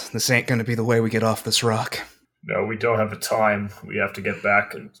 this ain't going to be the way we get off this rock. No, we don't have the time. We have to get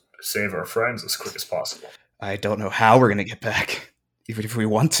back and save our friends as quick as possible. I don't know how we're going to get back, even if we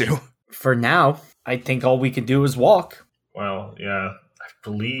want to. For now, I think all we can do is walk. Well, yeah, I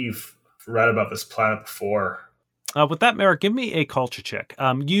believe I've read about this planet before. With that, Merrick, give me a culture check.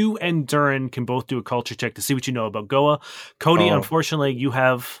 You and Durin can both do a culture check to see what you know about Goa. Cody, unfortunately,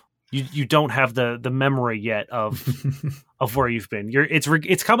 you don't have the memory yet of where you've been.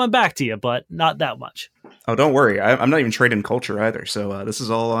 It's coming back to you, but not that much. Oh, don't worry. I'm not even trading culture either. So this is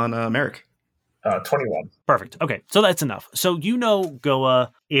all on Merrick. 21. Perfect. Okay, so that's enough. So you know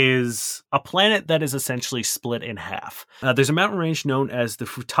Goa is a planet that is essentially split in half. There's a mountain range known as the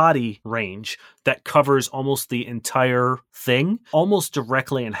Futati Range that covers almost the entire thing, almost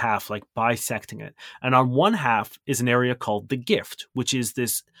directly in half, like bisecting it. And on one half is an area called the Gift, which is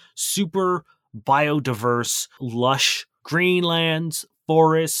this super biodiverse, lush green lands,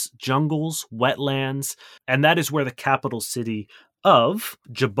 forests, jungles, wetlands, and that is where the capital city of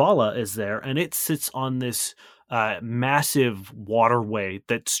Jabala is there, and it sits on this massive waterway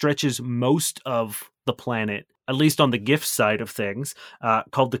that stretches most of the planet, at least on the Gift side of things,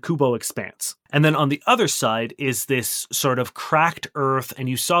 called the Kubo Expanse. And then on the other side is this sort of cracked earth, and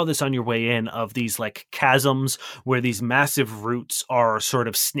you saw this on your way in, of these like chasms where these massive roots are sort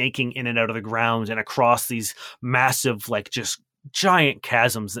of snaking in and out of the ground and across these massive, like just giant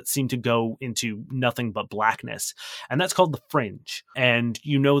chasms that seem to go into nothing but blackness. And that's called the Fringe. And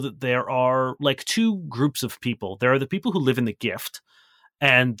you know that there are like two groups of people. There are the people who live in the Gift,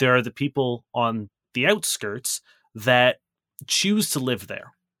 and there are the people on the outskirts that choose to live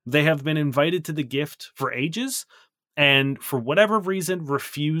there. They have been invited to the Gift for ages, and for whatever reason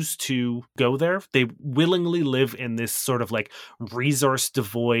refuse to go there. They willingly live in this sort of like resource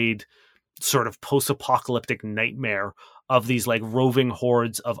devoid sort of post-apocalyptic nightmare of these like roving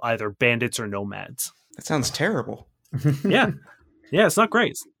hordes of either bandits or nomads. That sounds terrible. Yeah, it's not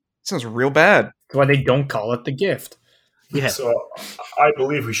great. Sounds real bad. That's why they don't call it the gift. Yeah. So I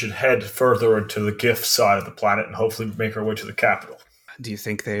believe we should head further into the gift side of the planet and hopefully make our way to the capital. Do you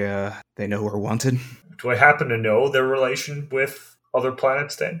think they know we're wanted? Do I happen to know their relation with other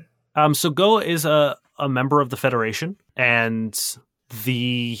planets then? So Goa is a member of the Federation, and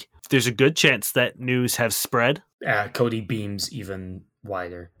there's a good chance that news has spread. Cody beams even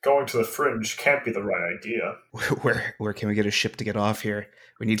wider. Going to the fringe can't be the right idea. Where can we get a ship to get off here?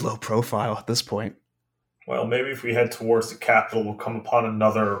 We need low profile at this point. Well, maybe if we head towards the capital, we'll come upon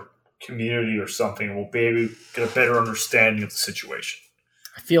another community or something, and we'll maybe get a better understanding of the situation.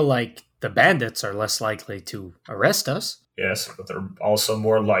 I feel like the bandits are less likely to arrest us. Yes, but they're also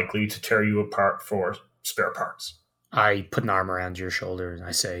more likely to tear you apart for spare parts. I put an arm around your shoulder and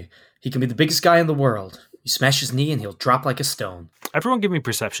I say, he can be the biggest guy in the world. You smash his knee and he'll drop like a stone. Everyone give me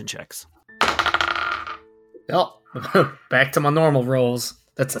perception checks. Oh, back to my normal rolls.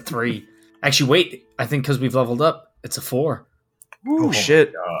 That's a 3. Actually, wait. I think because we've leveled up, it's a 4. Oh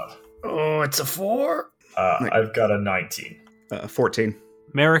shit. God. Oh, it's a 4? I've got a 19. 14.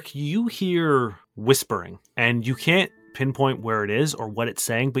 Merrick, you hear whispering, and you can't pinpoint where it is or what it's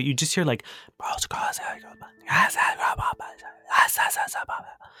saying, but you just hear like,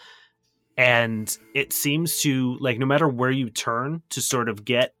 and it seems to, like, no matter where you turn to sort of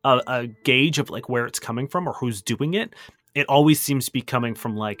get a gauge of like where it's coming from or who's doing it, it always seems to be coming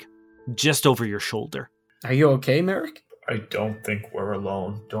from like just over your shoulder. Are you okay, Merrick? I don't think we're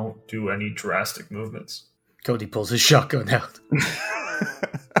alone. Don't do any drastic movements. Cody pulls his shotgun out.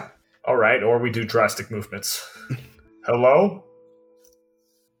 All right, or we do drastic movements. Hello?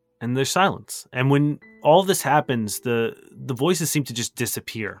 And there's silence. And when all this happens, the voices seem to just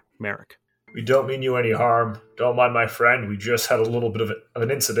disappear, Merrick. We don't mean you any harm. Don't mind my friend. We just had a little bit of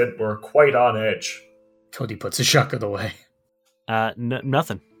an incident. We're quite on edge. Cody puts his shotgun away.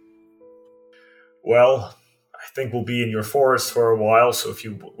 Nothing. Well, I think we'll be in your forest for a while, so if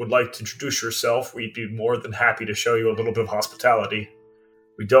you would like to introduce yourself, we'd be more than happy to show you a little bit of hospitality.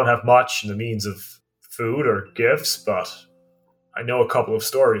 We don't have much in the means of food or gifts, but I know a couple of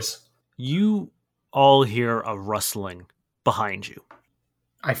stories. You all hear a rustling behind you.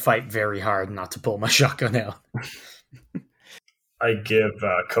 I fight very hard not to pull my shotgun out. I give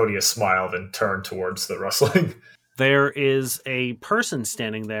Cody a smile, then turn towards the rustling. There is a person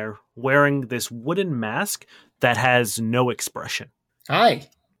standing there wearing this wooden mask that has no expression. Hi.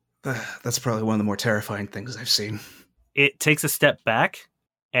 That's probably one of the more terrifying things I've seen. It takes a step back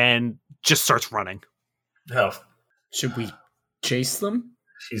and just starts running. Oh, Should we chase them?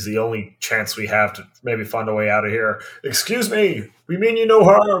 she's the only chance we have to maybe find a way out of here. Excuse me, we mean you no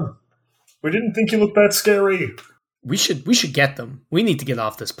harm. We didn't think you looked that scary. We should get them. We need to get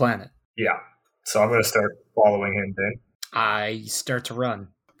off this planet. Yeah, so I'm going to start following him then. I start to run.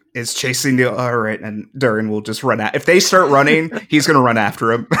 Is chasing the alright, and Durin will just run out. If they start running, he's gonna run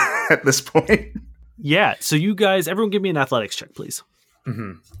after him at this point. Yeah, so you guys, everyone give me an athletics check, please.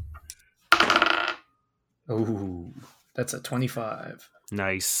 Mm-hmm. Ooh, that's a 25.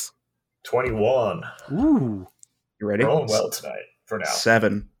 Nice. 21. Ooh. You ready? Rolling well tonight, for now.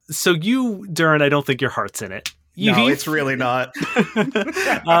 7. So you, Durin, I don't think your heart's in it. No, it's really not.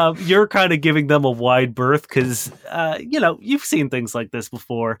 You're kind of giving them a wide berth because, you've seen things like this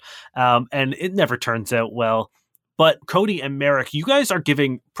before, and it never turns out well. But Cody and Merrick, you guys are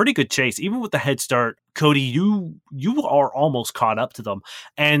giving pretty good chase. Even with the head start, Cody, you are almost caught up to them.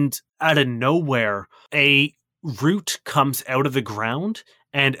 And out of nowhere, a root comes out of the ground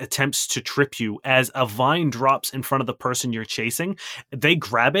and attempts to trip you as a vine drops in front of the person you're chasing. They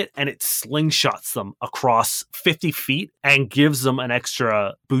grab it and it slingshots them across 50 feet and gives them an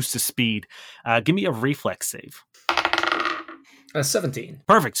extra boost of speed. Give me a reflex save. 17.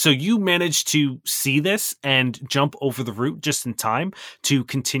 Perfect. So you manage to see this and jump over the root just in time to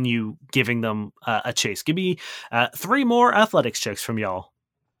continue giving them a chase. Give me 3 more athletics checks from y'all.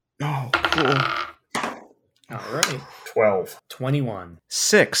 Oh, cool. All right. 12. 21.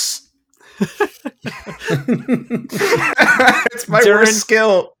 6. It's my Durin, worst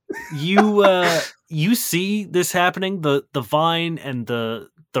skill. You see this happening, the vine and the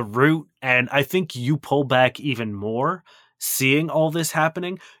root, and I think you pull back even more. Seeing all this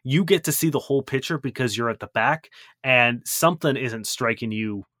happening, you get to see the whole picture because you're at the back, and something isn't striking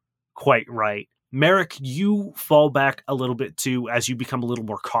you quite right. Merrick, you fall back a little bit too as you become a little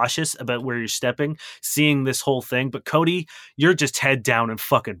more cautious about where you're stepping, seeing this whole thing. But Cody, you're just head down and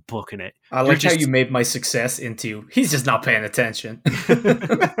fucking booking it. I like how you made my success into he's just not paying attention.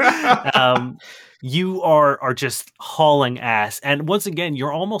 You are just hauling ass. And once again,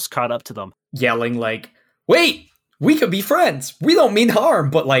 you're almost caught up to them. Yelling like, wait, we could be friends. We don't mean harm.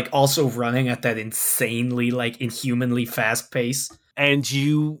 But like also running at that insanely, like inhumanly fast pace. And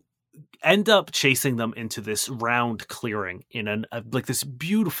you end up chasing them into this round clearing in like this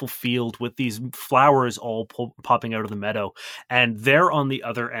beautiful field with these flowers all popping out of the meadow, and they're on the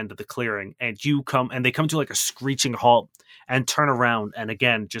other end of the clearing, and they come to like a screeching halt and turn around and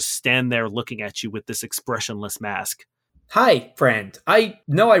again just stand there looking at you with this expressionless mask. Hi, friend. I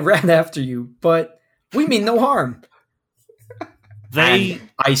know I ran after you, but we mean no harm. I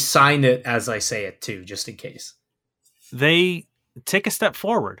sign it as I say it too, just in case. They take a step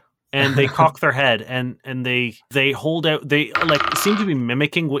forward. And they cock their head and they hold out. They like seem to be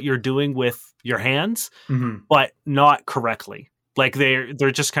mimicking what you're doing with your hands, but not correctly. Like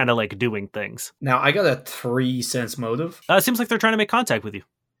they're just kind of like doing things. Now I got a 3 sense motive. It seems like they're trying to make contact with you.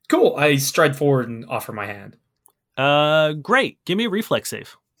 Cool. I stride forward and offer my hand. Great. Give me a reflex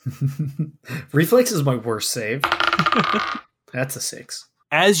save. Reflex is my worst save. That's a 6.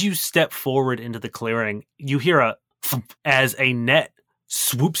 As you step forward into the clearing, you hear a thump as a net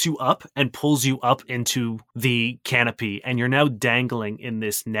swoops you up and pulls you up into the canopy, and you're now dangling in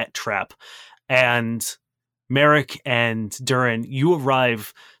this net trap. And Merrick and Durin, you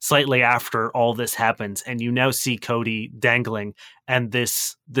arrive slightly after all this happens, and you now see Cody dangling, and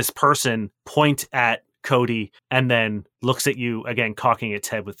this person point at Cody and then looks at you again, cocking its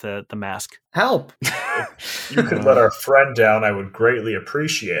head with the mask. Help! If you could let our friend down, I would greatly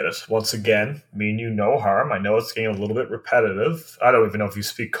appreciate it. Once again, mean you no harm. I know it's getting a little bit repetitive. I don't even know if you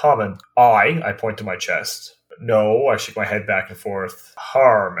speak common. I point to my chest. No, I shake my head back and forth.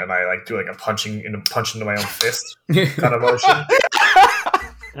 Harm, and I like do like a punch into my own fist kind of motion.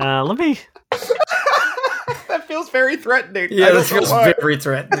 Let me. That feels very threatening. Yeah, that feels very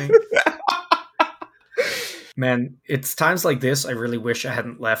threatening. Man, it's times like this I really wish I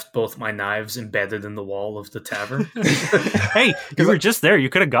hadn't left both my knives embedded in the wall of the tavern. Hey, you were just there. You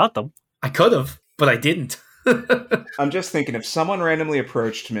could have got them. I could have, but I didn't. I'm just thinking, if someone randomly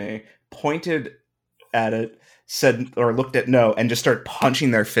approached me, pointed at it, said or looked at no, and just started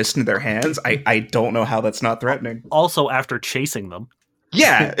punching their fist into their hands, I don't know how that's not threatening. Also, after chasing them.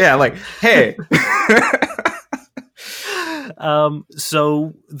 Yeah, like, hey.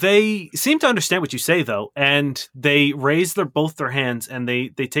 So they seem to understand what you say, though, and they raise both their hands and they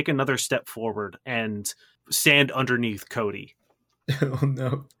take another step forward and stand underneath Cody. Oh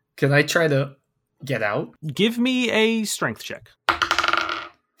no. Can I try to get out? Give me a strength check.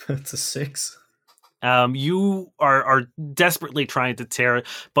 That's a 6. You are desperately trying to tear it,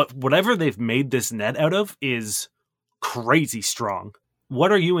 but whatever they've made this net out of is crazy strong.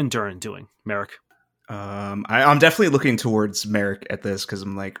 What are you and Durin doing, Merrick? I'm definitely looking towards Merrick at this because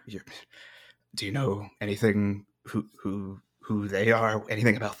I'm like, do you know anything who they are?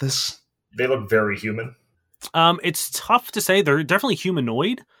 Anything about this? They look very human. It's tough to say. They're definitely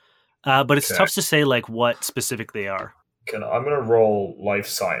humanoid, but it's tough to say like what specific they are. I'm gonna roll life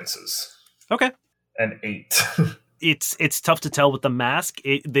sciences. Okay. An 8. It's tough to tell with the mask.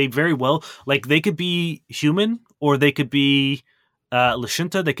 They very well they could be human or they could be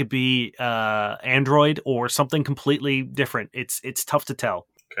Lashunta, they could be android or something completely different. It's tough to tell.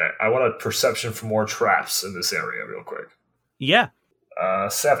 Okay, I want a perception for more traps in this area real quick. Yeah.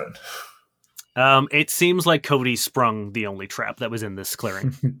 7. It seems like Cody sprung the only trap that was in this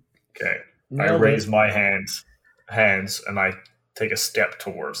clearing. Okay. I raise my hands and I take a step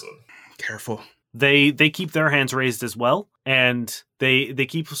towards them. Careful. They keep their hands raised as well, and they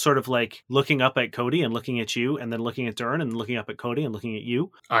keep sort of like looking up at Cody and looking at you, and then looking at Durin and looking up at Cody and looking at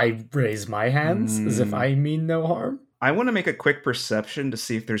you. I raise my hands as if I mean no harm. I want to make a quick perception to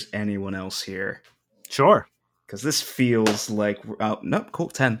see if there's anyone else here. Sure. Because this feels like... no, cool,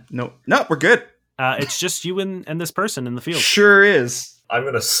 10. No, we're good. It's just you and this person in the field. Sure is. I'm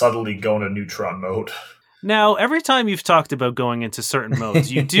going to subtly go into neutron mode. Now, every time you've talked about going into certain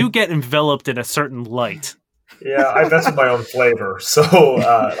modes, you do get enveloped in a certain light. Yeah, I invented my own flavor. So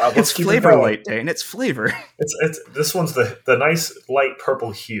it's flavor light, Dane. It's flavor. It's this one's the nice light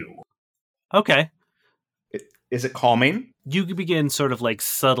purple hue. Okay. Is it calming? You begin sort of like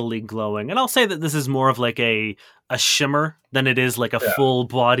subtly glowing, and I'll say that this is more of like a shimmer than it is like a full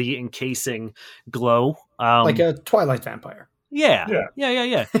body encasing glow, like a Twilight vampire. Yeah.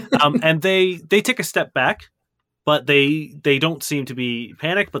 And they take a step back, but they don't seem to be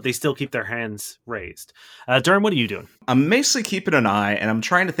panicked, but they still keep their hands raised. Durham, what are you doing? I'm basically keeping an eye, and I'm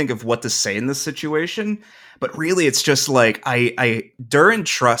trying to think of what to say in this situation. But really, it's just like Durin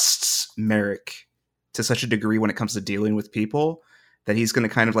trusts Merrick to such a degree when it comes to dealing with people that he's going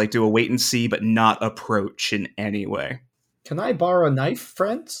to kind of like do a wait and see, but not approach in any way. Can I borrow a knife,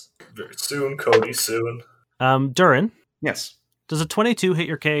 friends? Very soon, Cody, soon. Durin, Yes. does a 22 hit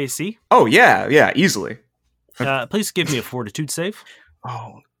your KAC? Oh yeah, easily. Please give me a fortitude save.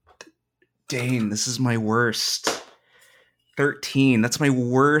 Oh, Dane, this is my worst. 13. That's my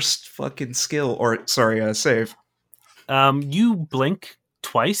worst fucking skill. Or, sorry, save. You blink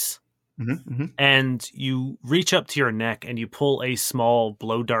twice, Mm-hmm. and you reach up to your neck, and you pull a small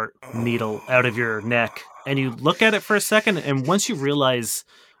blow dart needle out of your neck, and you look at it for a second, and once you realize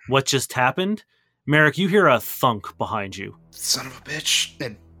what just happened, Merrick, you hear a thunk behind you. Son of a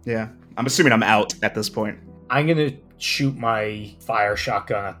bitch. Yeah, I'm assuming I'm out at this point. I'm gonna shoot my fire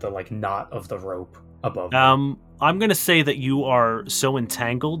shotgun at the knot of the rope above me. I'm going to say that you are so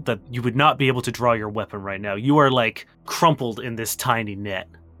entangled that you would not be able to draw your weapon right now. You are crumpled in this tiny net.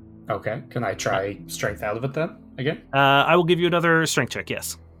 Okay, can I try strength out of it then, again? I will give you another strength check,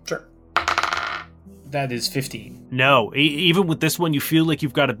 yes. Sure. That is 15. No, even with this one, you feel like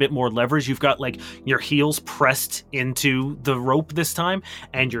you've got a bit more leverage. You've got your heels pressed into the rope this time,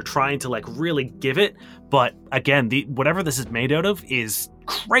 and you're trying to really give it. But again, whatever this is made out of is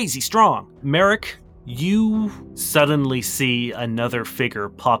crazy strong. Merrick, you suddenly see another figure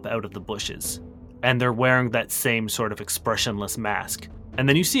pop out of the bushes, and they're wearing that same sort of expressionless mask. And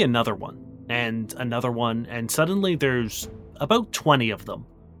then you see another one, and another one, and suddenly there's about 20 of them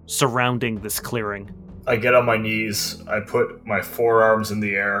surrounding this clearing. I get on my knees, I put my forearms in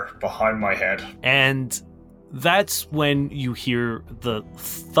the air behind my head. And that's when you hear the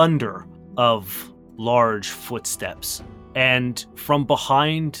thunder of large footsteps. And from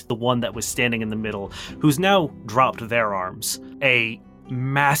behind the one that was standing in the middle, who's now dropped their arms, a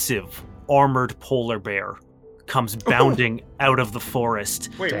massive armored polar bear comes bounding out of the forest.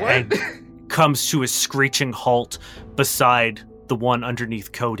 Wait, and comes to a screeching halt beside the one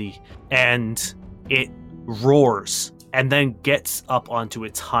underneath Cody, and it roars and then gets up onto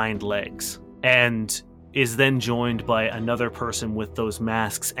its hind legs and is then joined by another person with those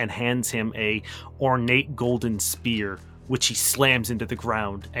masks and hands him a ornate golden spear, which he slams into the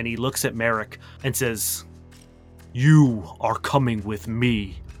ground. And he looks at Merrick and says, "You are coming with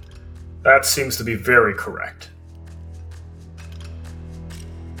me." That seems to be very correct.